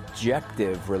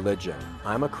 objective religion.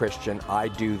 I'm a Christian, I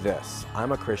do this.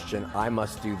 I'm a Christian, I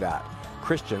must do that.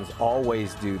 Christians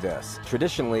always do this.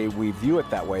 Traditionally, we view it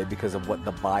that way because of what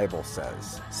the Bible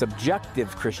says.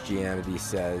 Subjective Christianity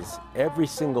says every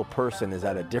single person is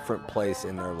at a different place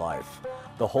in their life.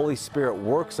 The Holy Spirit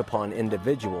works upon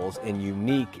individuals in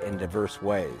unique and diverse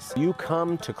ways. You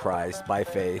come to Christ by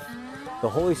faith, the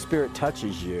Holy Spirit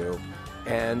touches you,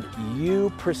 and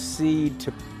you proceed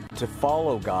to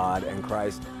follow God and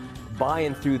Christ by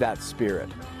and through that Spirit,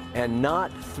 and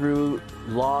not through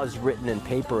laws written in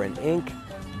paper and ink,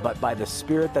 but by the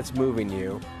Spirit that's moving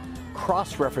you,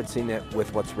 cross-referencing it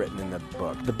with what's written in the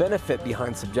book. The benefit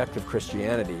behind subjective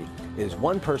Christianity is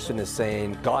one person is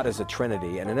saying God is a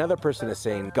Trinity, and another person is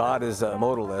saying God is a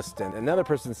modalist, and another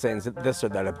person is saying this or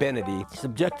that, a Benedy.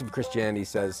 Subjective Christianity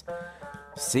says,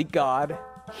 seek God,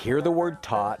 hear the word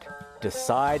taught,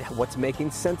 decide what's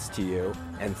making sense to you,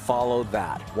 and follow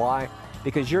that. Why?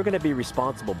 Because you're going to be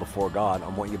responsible before God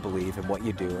on what you believe and what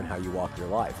you do and how you walk your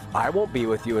life. I won't be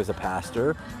with you as a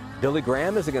pastor. Billy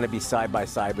Graham isn't going to be side by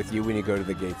side with you when you go to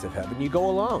the gates of heaven. You go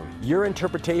alone. Your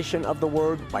interpretation of the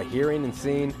word by hearing and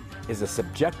seeing is a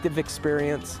subjective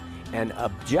experience, and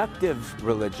objective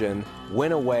religion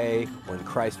went away when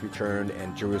Christ returned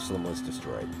and Jerusalem was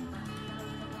destroyed.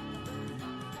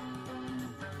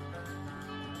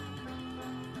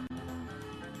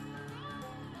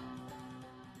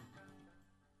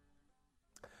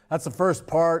 That's the first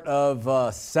part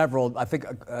of several, I think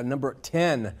number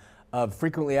 10 of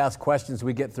frequently asked questions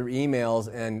we get through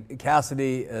emails, and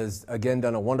Cassidy has again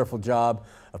done a wonderful job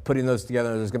of putting those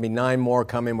together. There's going to be 9 more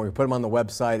coming. We're going to put them on the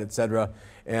website, etc.,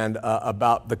 and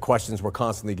about the questions we're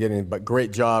constantly getting. But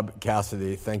great job,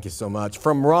 Cassidy. Thank you so much.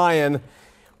 From Ryan,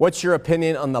 what's your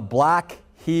opinion on the black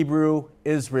Hebrew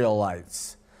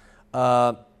Israelites?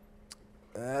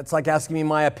 It's like asking me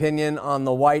my opinion on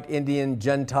the white Indian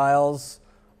Gentiles,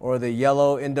 or the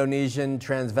yellow Indonesian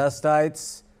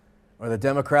transvestites, or the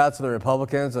Democrats, or the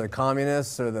Republicans, or the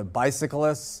communists, or the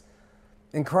bicyclists.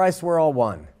 In Christ, we're all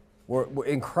one.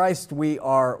 In Christ, we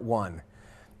are one.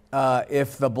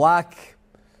 If the black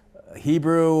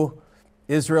Hebrew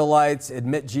Israelites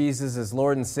admit Jesus as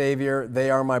Lord and Savior, they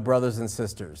are my brothers and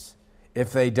sisters.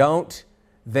 If they don't,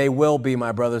 they will be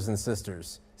my brothers and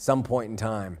sisters some point in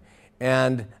time.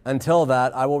 And until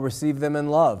that, I will receive them in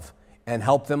love and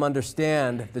help them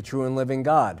understand the true and living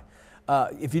God.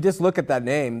 If you just look at that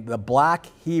name, the black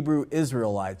Hebrew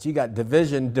Israelites, you got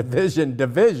division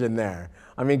there.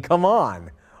 I mean, come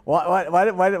on. Why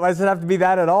does it have to be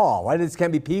that at all? Why does it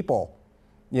can't be people?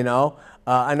 You know,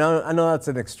 I know that's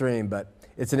an extreme, but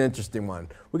it's an interesting one.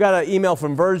 We got an email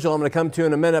from Virgil I'm going to come to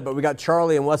in a minute, but we got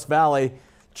Charlie in West Valley.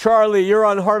 Charlie, you're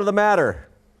on Heart of the Matter.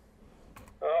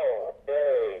 Oh,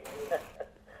 okay.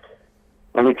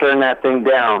 Let me turn that thing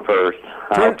down first.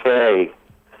 Okay.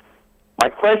 My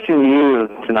question to you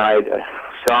tonight,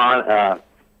 Sean,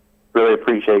 really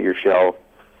appreciate your show,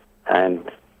 and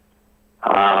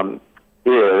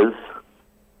is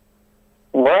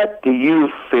what do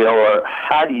you feel, or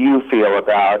how do you feel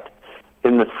about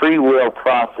in the free will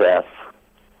process?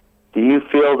 Do you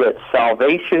feel that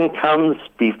salvation comes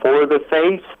before the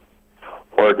faith,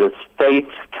 or does faith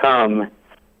come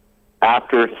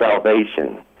after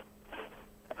salvation?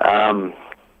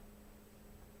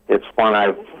 It's one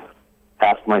I've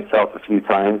asked myself a few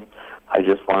times. I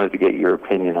just wanted to get your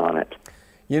opinion on it.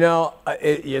 You know,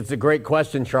 it's a great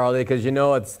question, Charlie, because you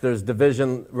know there's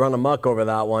division run amok over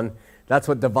that one. That's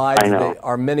what divides the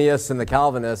Arminius and the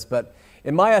Calvinists. But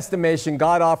in my estimation,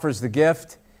 God offers the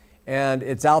gift, and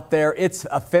it's out there. It's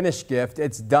a finished gift.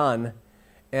 It's done.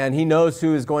 And he knows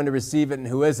who is going to receive it and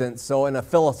who isn't. So in a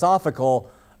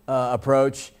philosophical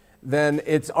approach, then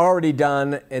it's already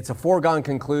done. It's a foregone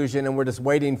conclusion, and we're just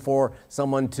waiting for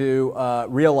someone to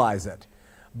realize it.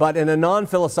 But in a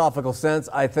non-philosophical sense,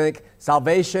 I think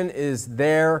salvation is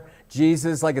there.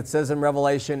 Jesus, like it says in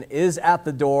Revelation, is at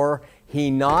the door. He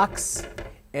knocks,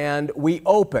 and we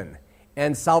open.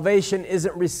 And salvation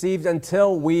isn't received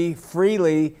until we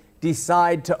freely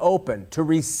decide to open, to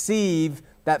receive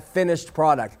that finished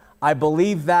product. I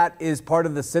believe that is part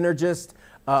of the synergist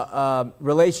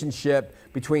relationship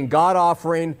between God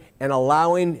offering and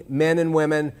allowing men and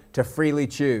women to freely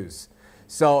choose.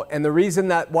 So, and the reason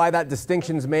why that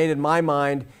distinction is made in my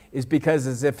mind is because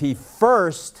as if he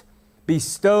first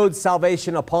bestowed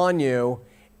salvation upon you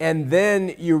and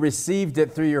then you received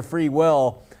it through your free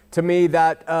will, to me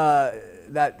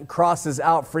that crosses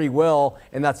out free will,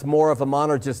 and that's more of a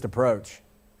monergist approach.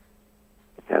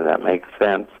 Yeah, that makes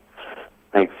sense.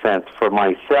 Makes sense. For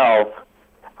myself,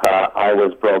 I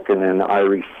was broken and I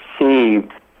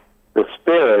received the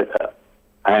Spirit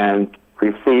and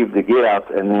received the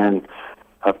gift, and then,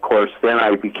 of course, then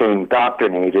I became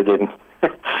doctrinated, and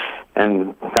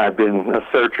and I've been a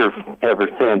searcher ever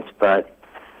since. But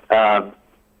at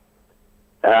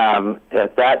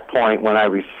that point, when I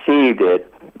received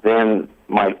it, then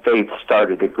my faith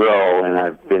started to grow, and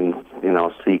I've been,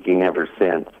 seeking ever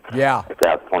since. Yeah. At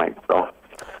that point, so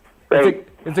great.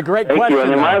 It's a great Thank question. you.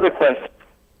 And then my other question.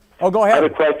 Oh, go My ahead. other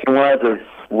question was,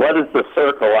 what is the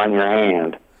circle on your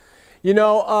hand?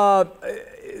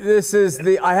 This is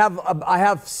I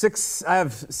have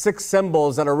six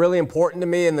symbols that are really important to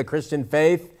me in the Christian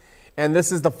faith, and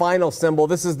this is the final symbol.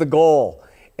 This is the goal,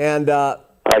 and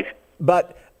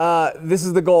this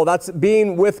is the goal. That's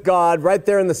being with God right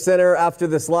there in the center after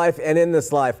this life and in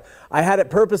this life. I had it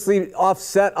purposely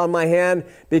offset on my hand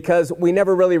because we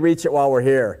never really reach it while we're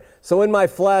here. So in my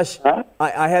flesh,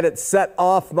 I had it set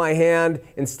off my hand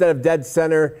instead of dead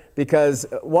center because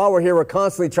while we're here, we're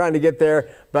constantly trying to get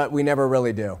there, but we never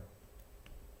really do.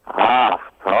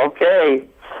 Okay.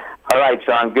 All right,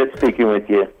 Sean. Good speaking with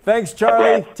you. Thanks,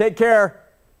 Charlie. Take care.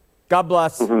 God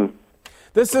bless. Mm-hmm.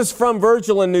 This is from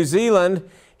Virgil in New Zealand.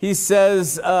 He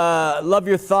says, love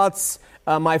your thoughts.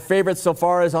 My favorite so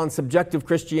far is on subjective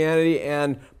Christianity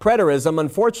and preterism.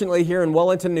 Unfortunately, here in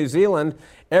Wellington, New Zealand,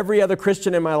 every other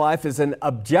Christian in my life is an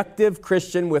objective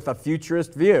Christian with a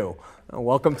futurist view.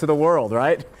 Welcome to the world,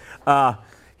 right?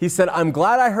 He said, I'm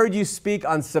glad I heard you speak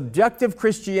on subjective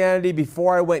Christianity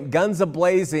before I went guns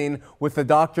a-blazing with the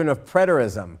doctrine of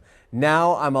preterism.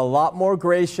 Now I'm a lot more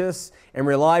gracious and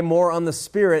rely more on the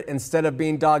Spirit instead of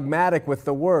being dogmatic with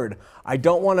the Word. I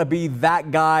don't want to be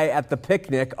that guy at the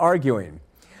picnic arguing.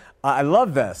 I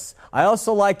love this. I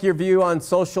also like your view on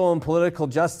social and political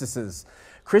justices.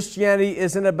 Christianity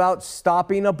isn't about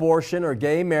stopping abortion or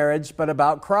gay marriage, but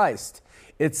about Christ.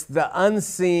 It's the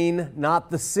unseen,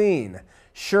 not the seen.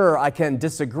 Sure, I can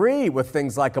disagree with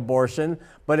things like abortion,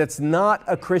 but it's not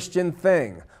a Christian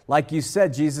thing. Like you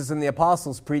said, Jesus and the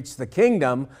apostles preached the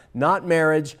kingdom, not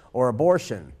marriage or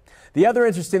abortion. The other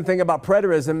interesting thing about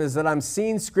preterism is that I'm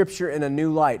seeing Scripture in a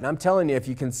new light. And I'm telling you, if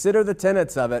you consider the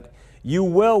tenets of it, you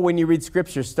will, when you read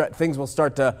Scripture, things will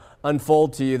start to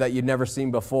unfold to you that you've never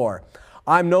seen before.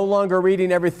 I'm no longer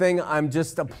reading everything. I'm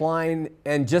just applying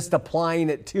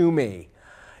it to me.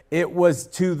 It was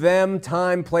to them,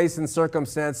 time, place, and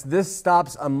circumstance. This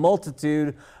stops a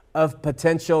multitude of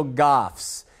potential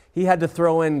gaffes. He had to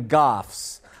throw in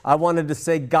gaffes. I wanted to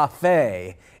say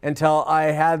gaffe until I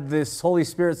had this Holy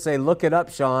Spirit say, look it up,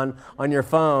 Sean, on your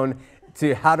phone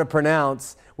to how to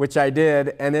pronounce, which I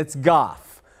did, and it's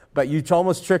gaff. But you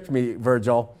almost tricked me,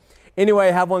 Virgil. Anyway,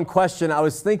 I have one question. I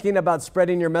was thinking about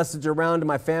spreading your message around to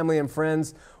my family and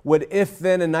friends. Would If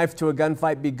Then and Knife to a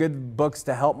Gunfight be good books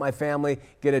to help my family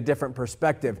get a different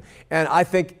perspective? And I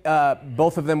think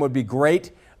both of them would be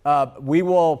great. We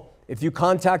will... If you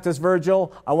contact us,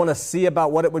 Virgil, I want to see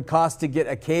about what it would cost to get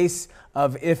a case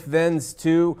of If-Thens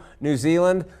to New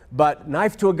Zealand. But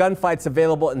Knife to a Gunfight's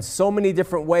available in so many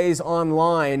different ways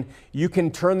online. You can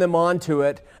turn them on to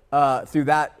it through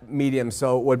that medium.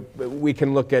 So we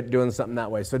can look at doing something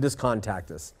that way. So just contact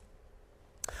us.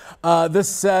 This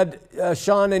said,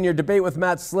 Sean, in your debate with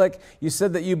Matt Slick, you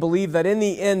said that you believe that in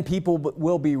the end people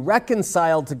will be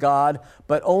reconciled to God,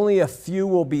 but only a few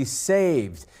will be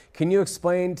saved. Can you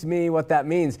explain to me what that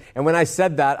means? And when I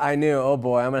said that, I knew, oh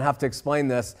boy, I'm going to have to explain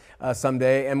this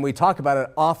someday. And we talk about it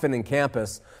often in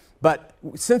campus. But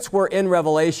since we're in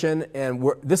Revelation, and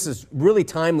this is really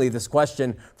timely, this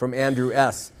question from Andrew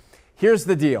S. Here's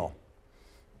the deal.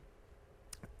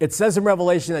 It says in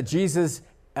Revelation that Jesus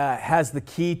has the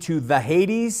key to the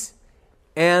Hades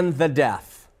and the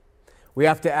death. We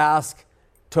have to ask,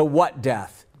 to what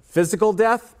death? Physical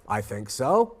death? I think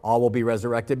so. All will be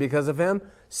resurrected because of him.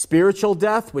 Spiritual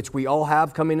death, which we all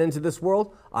have coming into this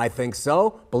world, I think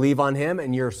so. Believe on him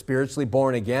and you're spiritually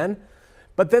born again.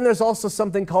 But then there's also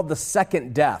something called the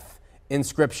second death in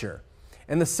Scripture.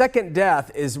 And the second death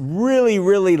is really,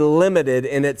 really limited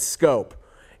in its scope.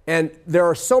 And there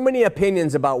are so many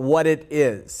opinions about what it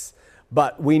is.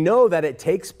 But we know that it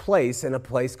takes place in a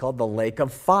place called the lake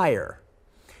of fire.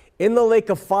 In the lake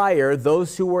of fire,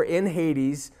 those who were in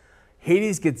Hades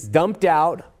gets dumped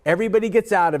out. Everybody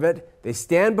gets out of it. They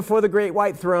stand before the great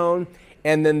white throne.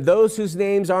 And then those whose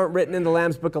names aren't written in the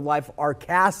Lamb's Book of Life are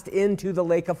cast into the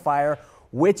lake of fire,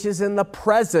 which is in the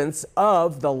presence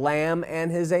of the Lamb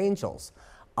and his angels.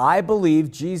 I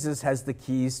believe Jesus has the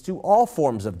keys to all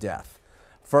forms of death.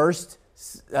 First,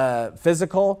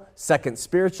 physical, second,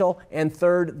 spiritual, and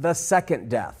third, the second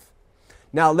death.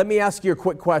 Now, let me ask you a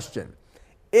quick question.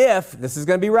 If, this is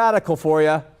going to be radical for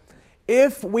you,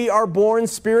 if we are born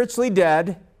spiritually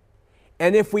dead,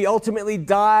 and if we ultimately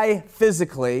die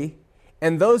physically,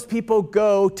 and those people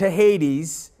go to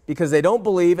Hades because they don't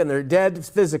believe and they're dead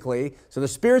physically, so they're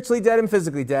spiritually dead and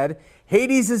physically dead,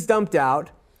 Hades is dumped out,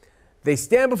 they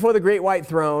stand before the great white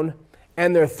throne,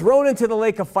 and they're thrown into the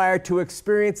lake of fire to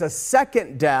experience a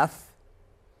second death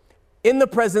in the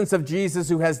presence of Jesus,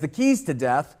 who has the keys to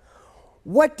death.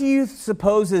 What do you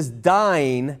suppose is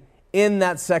dying in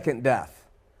that second death?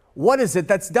 What is it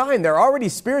that's dying? They're already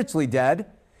spiritually dead,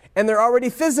 and they're already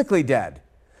physically dead.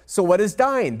 So what is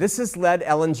dying? This has led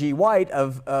Ellen G. White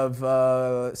of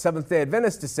Seventh-day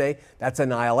Adventists to say that's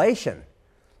annihilation.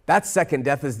 That second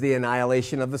death is the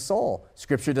annihilation of the soul.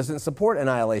 Scripture doesn't support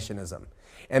annihilationism.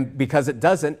 And because it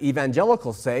doesn't,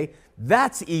 evangelicals say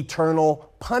that's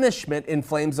eternal punishment in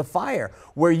flames of fire,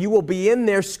 where you will be in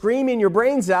there screaming your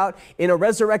brains out in a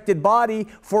resurrected body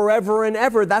forever and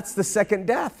ever. That's the second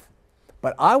death.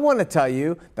 But I want to tell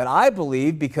you that I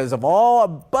believe, because of a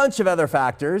bunch of other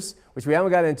factors, which we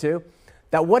haven't got into,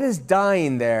 that what is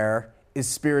dying there is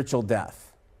spiritual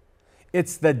death.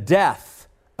 It's the death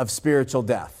of spiritual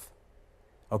death.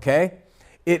 Okay?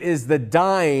 It is the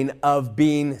dying of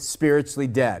being spiritually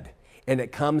dead. And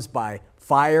it comes by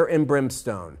fire and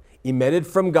brimstone, emitted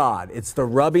from God. It's the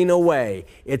rubbing away.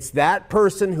 It's that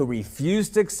person who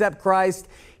refused to accept Christ.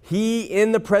 He,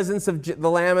 in the presence of the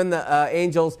Lamb and the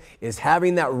angels, is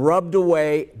having that rubbed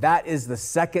away. That is the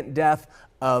second death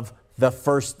of the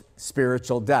first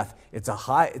spiritual death. It's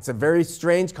a very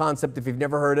strange concept if you've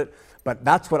never heard it, but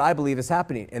that's what I believe is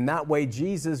happening. And that way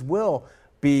Jesus will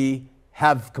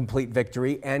have complete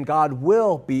victory, and God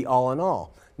will be all in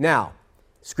all. Now,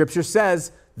 Scripture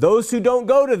says those who don't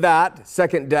go to that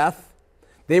second death,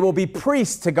 they will be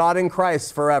priests to God in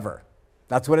Christ forever.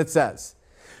 That's what it says.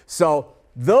 So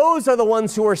those are the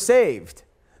ones who are saved.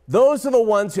 Those are the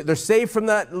ones they're saved from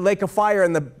that lake of fire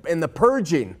and the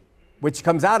purging, which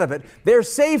comes out of it. They're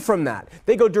saved from that.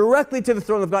 They go directly to the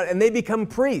throne of God and they become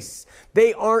priests.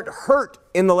 They aren't hurt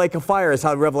in the lake of fire, is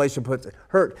how Revelation puts it.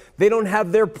 Hurt. They don't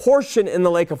have their portion in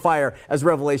the lake of fire, as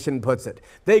Revelation puts it.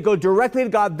 They go directly to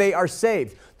God. They are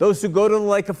saved. Those who go to the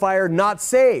lake of fire, not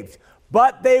saved.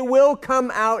 But they will come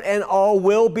out and all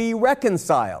will be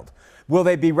reconciled. Will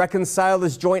they be reconciled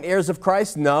as joint heirs of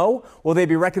Christ? No. Will they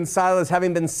be reconciled as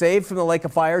having been saved from the lake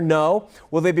of fire? No.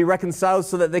 Will they be reconciled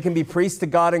so that they can be priests to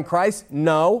God in Christ?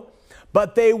 No.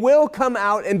 But they will come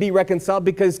out and be reconciled,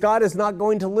 because God is not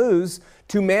going to lose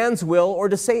to man's will or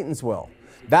to Satan's will.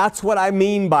 That's what I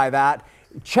mean by that.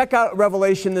 Check out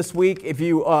Revelation this week if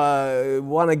you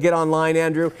want to get online,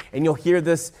 Andrew, and you'll hear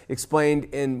this explained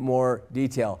in more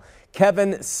detail.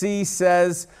 Kevin C.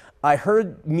 says, I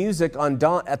heard music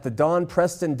at the Don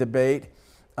Preston debate.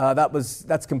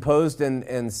 That's composed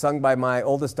and sung by my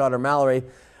oldest daughter, Mallory.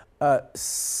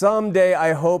 Someday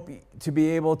I hope to be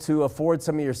able to afford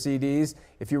some of your CDs.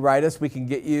 If you write us, we can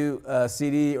get you a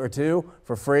CD or two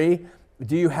for free.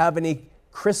 Do you have any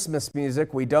Christmas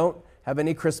music? We don't have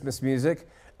any Christmas music.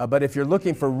 But if you're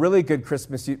looking for really good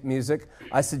Christmas music,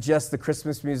 I suggest the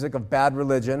Christmas music of Bad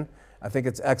Religion. I think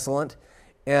it's excellent.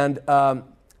 And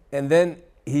then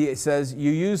he says,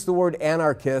 you use the word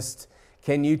anarchist.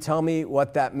 Can you tell me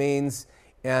what that means?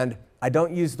 And I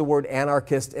don't use the word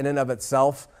anarchist in and of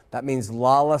itself. That means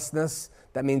lawlessness.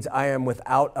 That means I am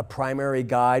without a primary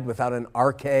guide, without an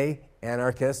arche,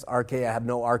 anarchist. Arche, I have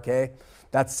no arche.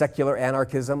 That's secular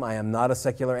anarchism. I am not a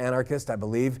secular anarchist. I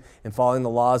believe in following the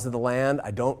laws of the land.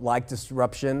 I don't like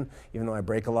disruption, even though I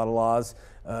break a lot of laws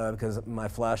because of my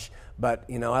flesh. But,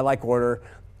 I like order.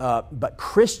 But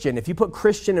Christian, if you put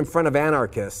Christian in front of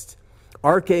anarchist,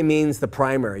 arche means the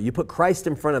primary. You put Christ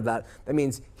in front of that, that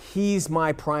means he's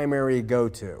my primary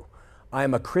go-to. I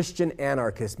am a Christian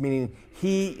anarchist, meaning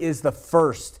he is the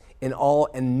first in all,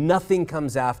 and nothing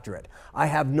comes after it. I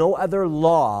have no other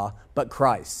law but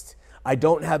Christ. I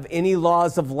don't have any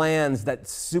laws of lands that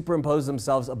superimpose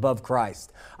themselves above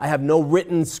Christ. I have no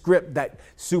written script that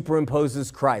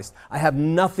superimposes Christ. I have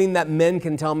nothing that men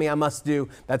can tell me I must do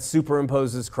that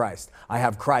superimposes Christ. I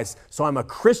have Christ. So I'm a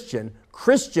Christian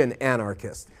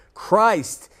anarchist.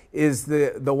 Christ is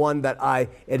the one that I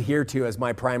adhere to as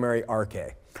my primary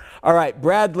arche. All right,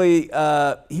 Bradley,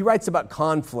 he writes about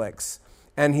conflicts,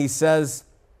 and he says,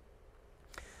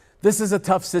 this is a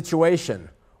tough situation.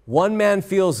 One man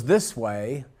feels this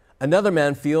way, another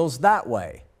man feels that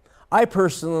way. I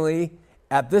personally,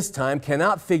 at this time,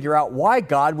 cannot figure out why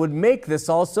God would make this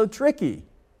all so tricky.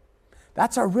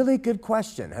 That's a really good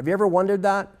question. Have you ever wondered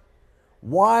that?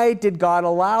 Why did God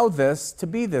allow this to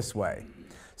be this way?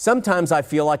 Sometimes I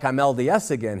feel like I'm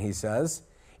LDS again, he says.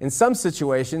 In some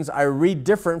situations, I read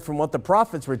different from what the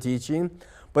prophets were teaching,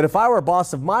 but if I were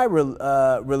boss of my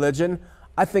religion,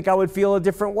 I think I would feel a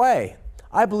different way.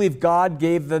 I believe God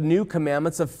gave the new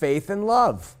commandments of faith and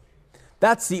love.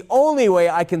 That's the only way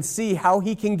I can see how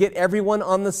he can get everyone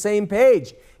on the same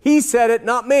page. He said it,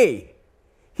 not me.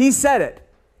 He said it.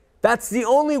 That's the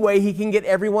only way he can get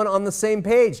everyone on the same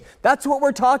page. That's what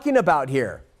we're talking about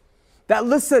here. That,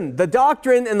 listen, the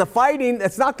doctrine and the fighting,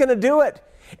 that's not going to do it.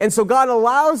 And so God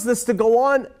allows this to go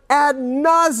on ad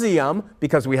nauseum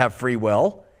because we have free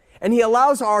will. And he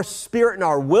allows our spirit and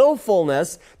our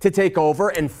willfulness to take over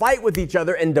and fight with each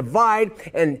other and divide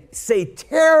and say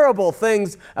terrible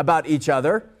things about each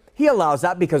other. He allows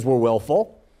that because we're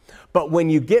willful. But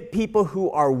when you get people who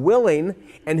are willing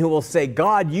and who will say,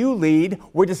 God, you lead,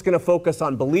 we're just going to focus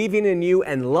on believing in you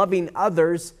and loving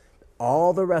others,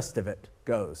 all the rest of it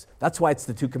goes. That's why it's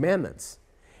the two commandments.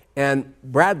 And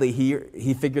Bradley,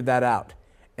 he figured that out.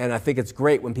 And I think it's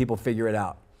great when people figure it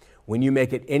out. When you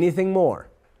make it anything more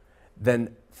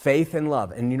than faith and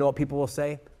love. And you know what people will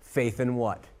say? Faith in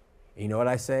what? You know what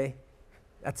I say?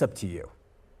 That's up to you.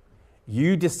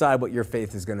 You decide what your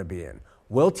faith is going to be in.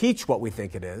 We'll teach what we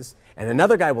think it is, and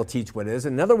another guy will teach what it is,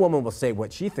 and another woman will say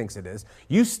what she thinks it is.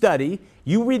 You study,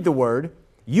 you read the word,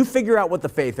 you figure out what the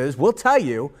faith is. We'll tell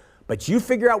you, but you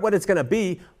figure out what it's going to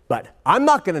be, but I'm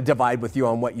not going to divide with you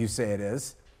on what you say it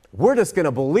is. We're just going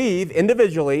to believe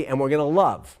individually, and we're going to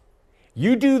love.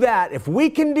 You do that. If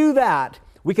we can do that,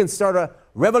 we can start a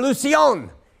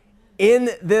revolution in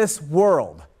this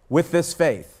world with this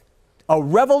faith. A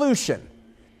revolution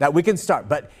that we can start.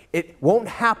 But it won't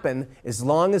happen as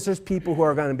long as there's people who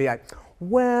are going to be like,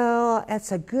 well,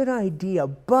 that's a good idea,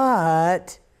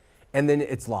 but... And then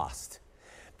it's lost.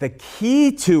 The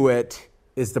key to it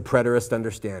is the preterist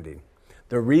understanding.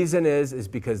 The reason is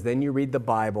because then you read the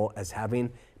Bible as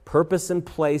having purpose and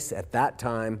place at that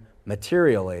time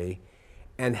materially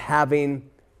and having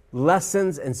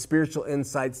lessons and spiritual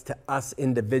insights to us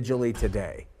individually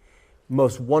today.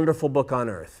 Most wonderful book on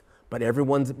earth, but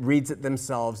everyone reads it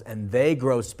themselves and they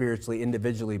grow spiritually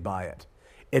individually by it.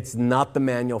 It's not the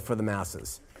manual for the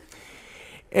masses.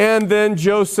 And then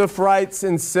Joseph writes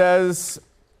and says,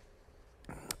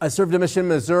 I served a mission in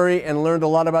Missouri and learned a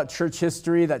lot about church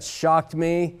history that shocked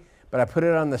me, but I put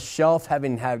it on the shelf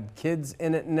having had kids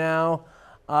in it now.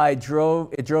 It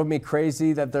drove me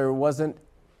crazy that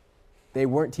they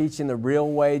weren't teaching the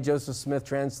real way Joseph Smith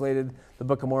translated the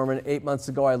Book of Mormon. 8 months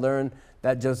ago, I learned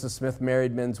that Joseph Smith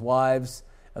married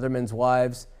other men's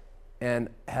wives, and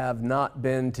have not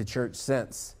been to church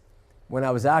since. When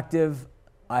I was active,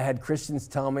 I had Christians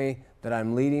tell me that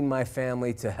I'm leading my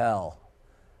family to hell.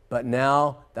 But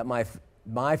now that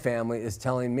my family is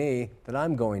telling me that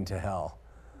I'm going to hell.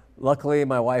 Luckily,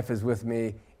 my wife is with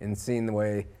me in seeing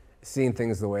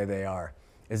things the way they are.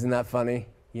 Isn't that funny?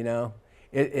 You know?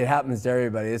 It happens to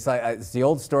everybody. It's the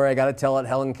old story. I got to tell it.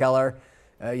 Helen Keller,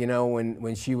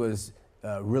 when she was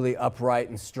really upright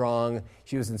and strong,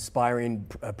 she was inspiring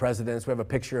presidents. We have a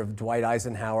picture of Dwight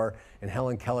Eisenhower, and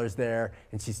Helen Keller's there,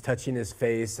 and she's touching his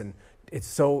face, and it's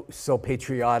so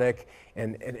patriotic,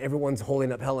 and everyone's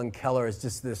holding up Helen Keller as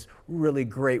just this really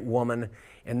great woman.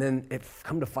 And then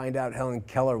come to find out Helen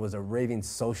Keller was a raving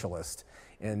socialist,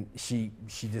 and she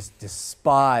just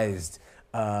despised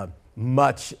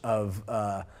much of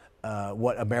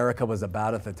what America was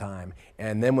about at the time.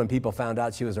 And then when people found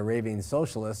out she was a raving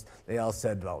socialist, they all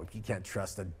said, oh, you can't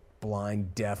trust a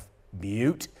blind, deaf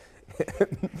mute.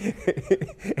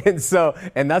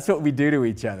 And that's what we do to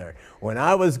each other. When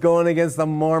I was going against the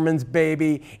Mormons,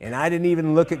 baby, and I didn't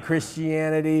even look at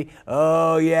Christianity,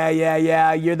 oh,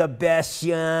 yeah, you're the best,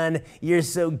 Sean. You're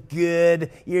so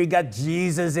good. You got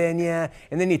Jesus in you.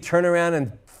 And then you turn around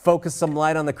and focus some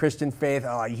light on the Christian faith.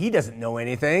 Oh, he doesn't know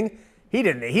anything. He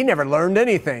never learned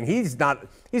anything. He's not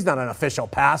an official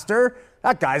pastor.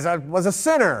 That guy was a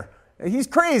sinner. He's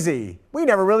crazy. We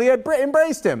never really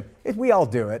embraced him. We all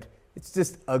do it. It's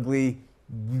just ugly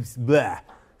blah.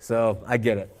 So I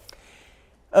get it.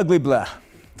 Ugly blah.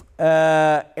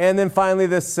 And then finally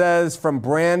this says from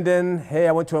Brandon, hey,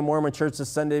 I went to a Mormon church this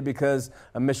Sunday because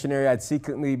a missionary I'd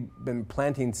secretly been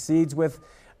planting seeds with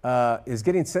is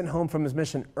getting sent home from his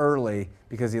mission early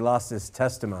because he lost his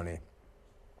testimony.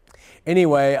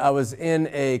 Anyway, I was in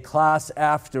a class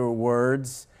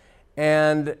afterwards,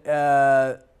 and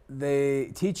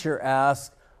the teacher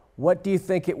asked, what do you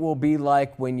think it will be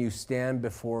like when you stand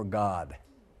before God?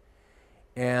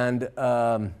 And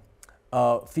a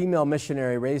female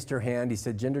missionary raised her hand. He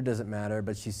said, gender doesn't matter,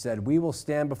 but she said, we will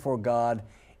stand before God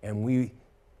and we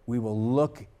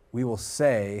will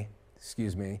say,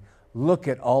 look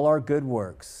at all our good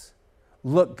works.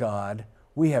 Look, God,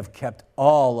 we have kept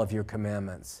all of your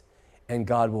commandments, and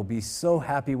God will be so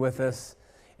happy with us,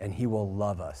 and he will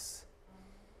love us.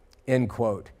 End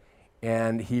quote.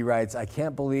 And he writes, I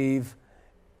can't believe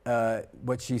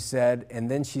what she said, and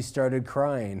then she started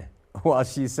crying while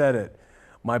she said it.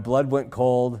 My blood went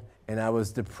cold, and I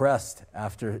was depressed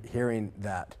after hearing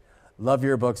that. Love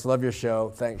your books, love your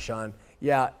show. Thanks, Sean.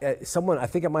 Yeah, someone, I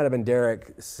think it might have been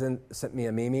Derek, sent me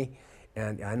a meme,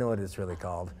 and I know what it's really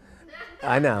called.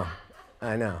 I know.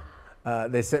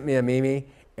 They sent me a meme,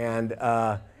 and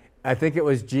I think it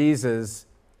was Jesus,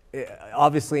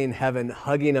 obviously in heaven,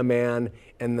 hugging a man,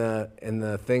 and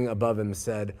the thing above him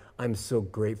said, I'm so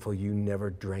grateful you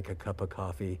never drank a cup of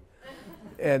coffee.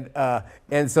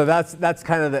 And so that's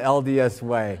kind of the LDS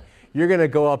way. You're going to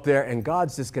go up there, and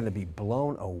God's just going to be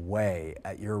blown away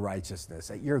at your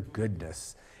righteousness, at your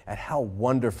goodness, at how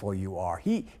wonderful you are.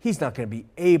 He's not going to be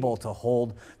able to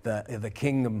hold the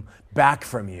kingdom back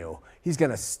from you. He's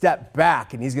going to step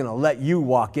back, and he's going to let you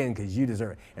walk in because you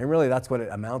deserve it. And really, that's what it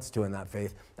amounts to in that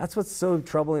faith. That's what's so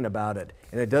troubling about it.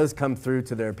 And it does come through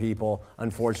to their people,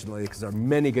 unfortunately, because there are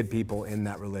many good people in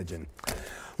that religion.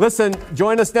 Listen,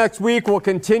 join us next week. We'll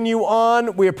continue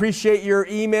on. We appreciate your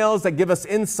emails that give us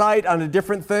insight on the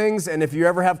different things. And if you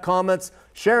ever have comments,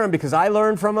 share them, because I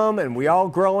learn from them, and we all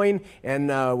growing. And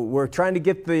we're trying to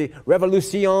get the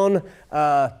revolution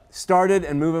started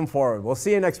and moving forward. We'll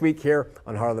see you next week here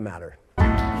on Heart of the Matter.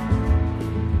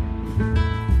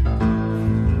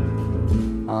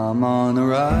 I'm on a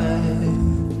ride,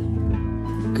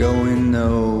 going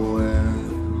nowhere.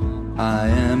 I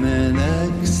am an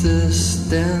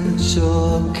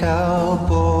existential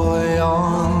cowboy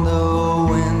on the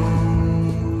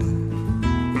wind,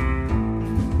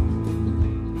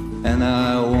 and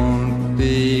I won't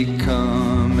be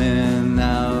coming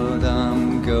out,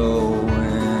 I'm going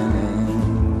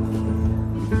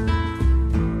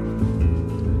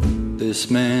in. This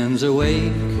man's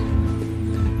awake,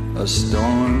 a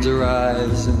storm's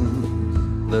arising.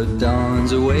 The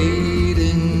dawn's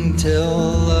awaiting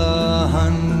till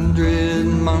 100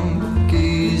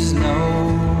 monkeys know,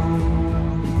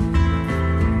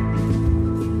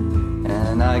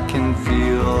 and I can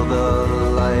feel the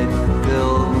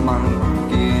light-filled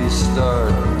monkeys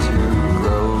start to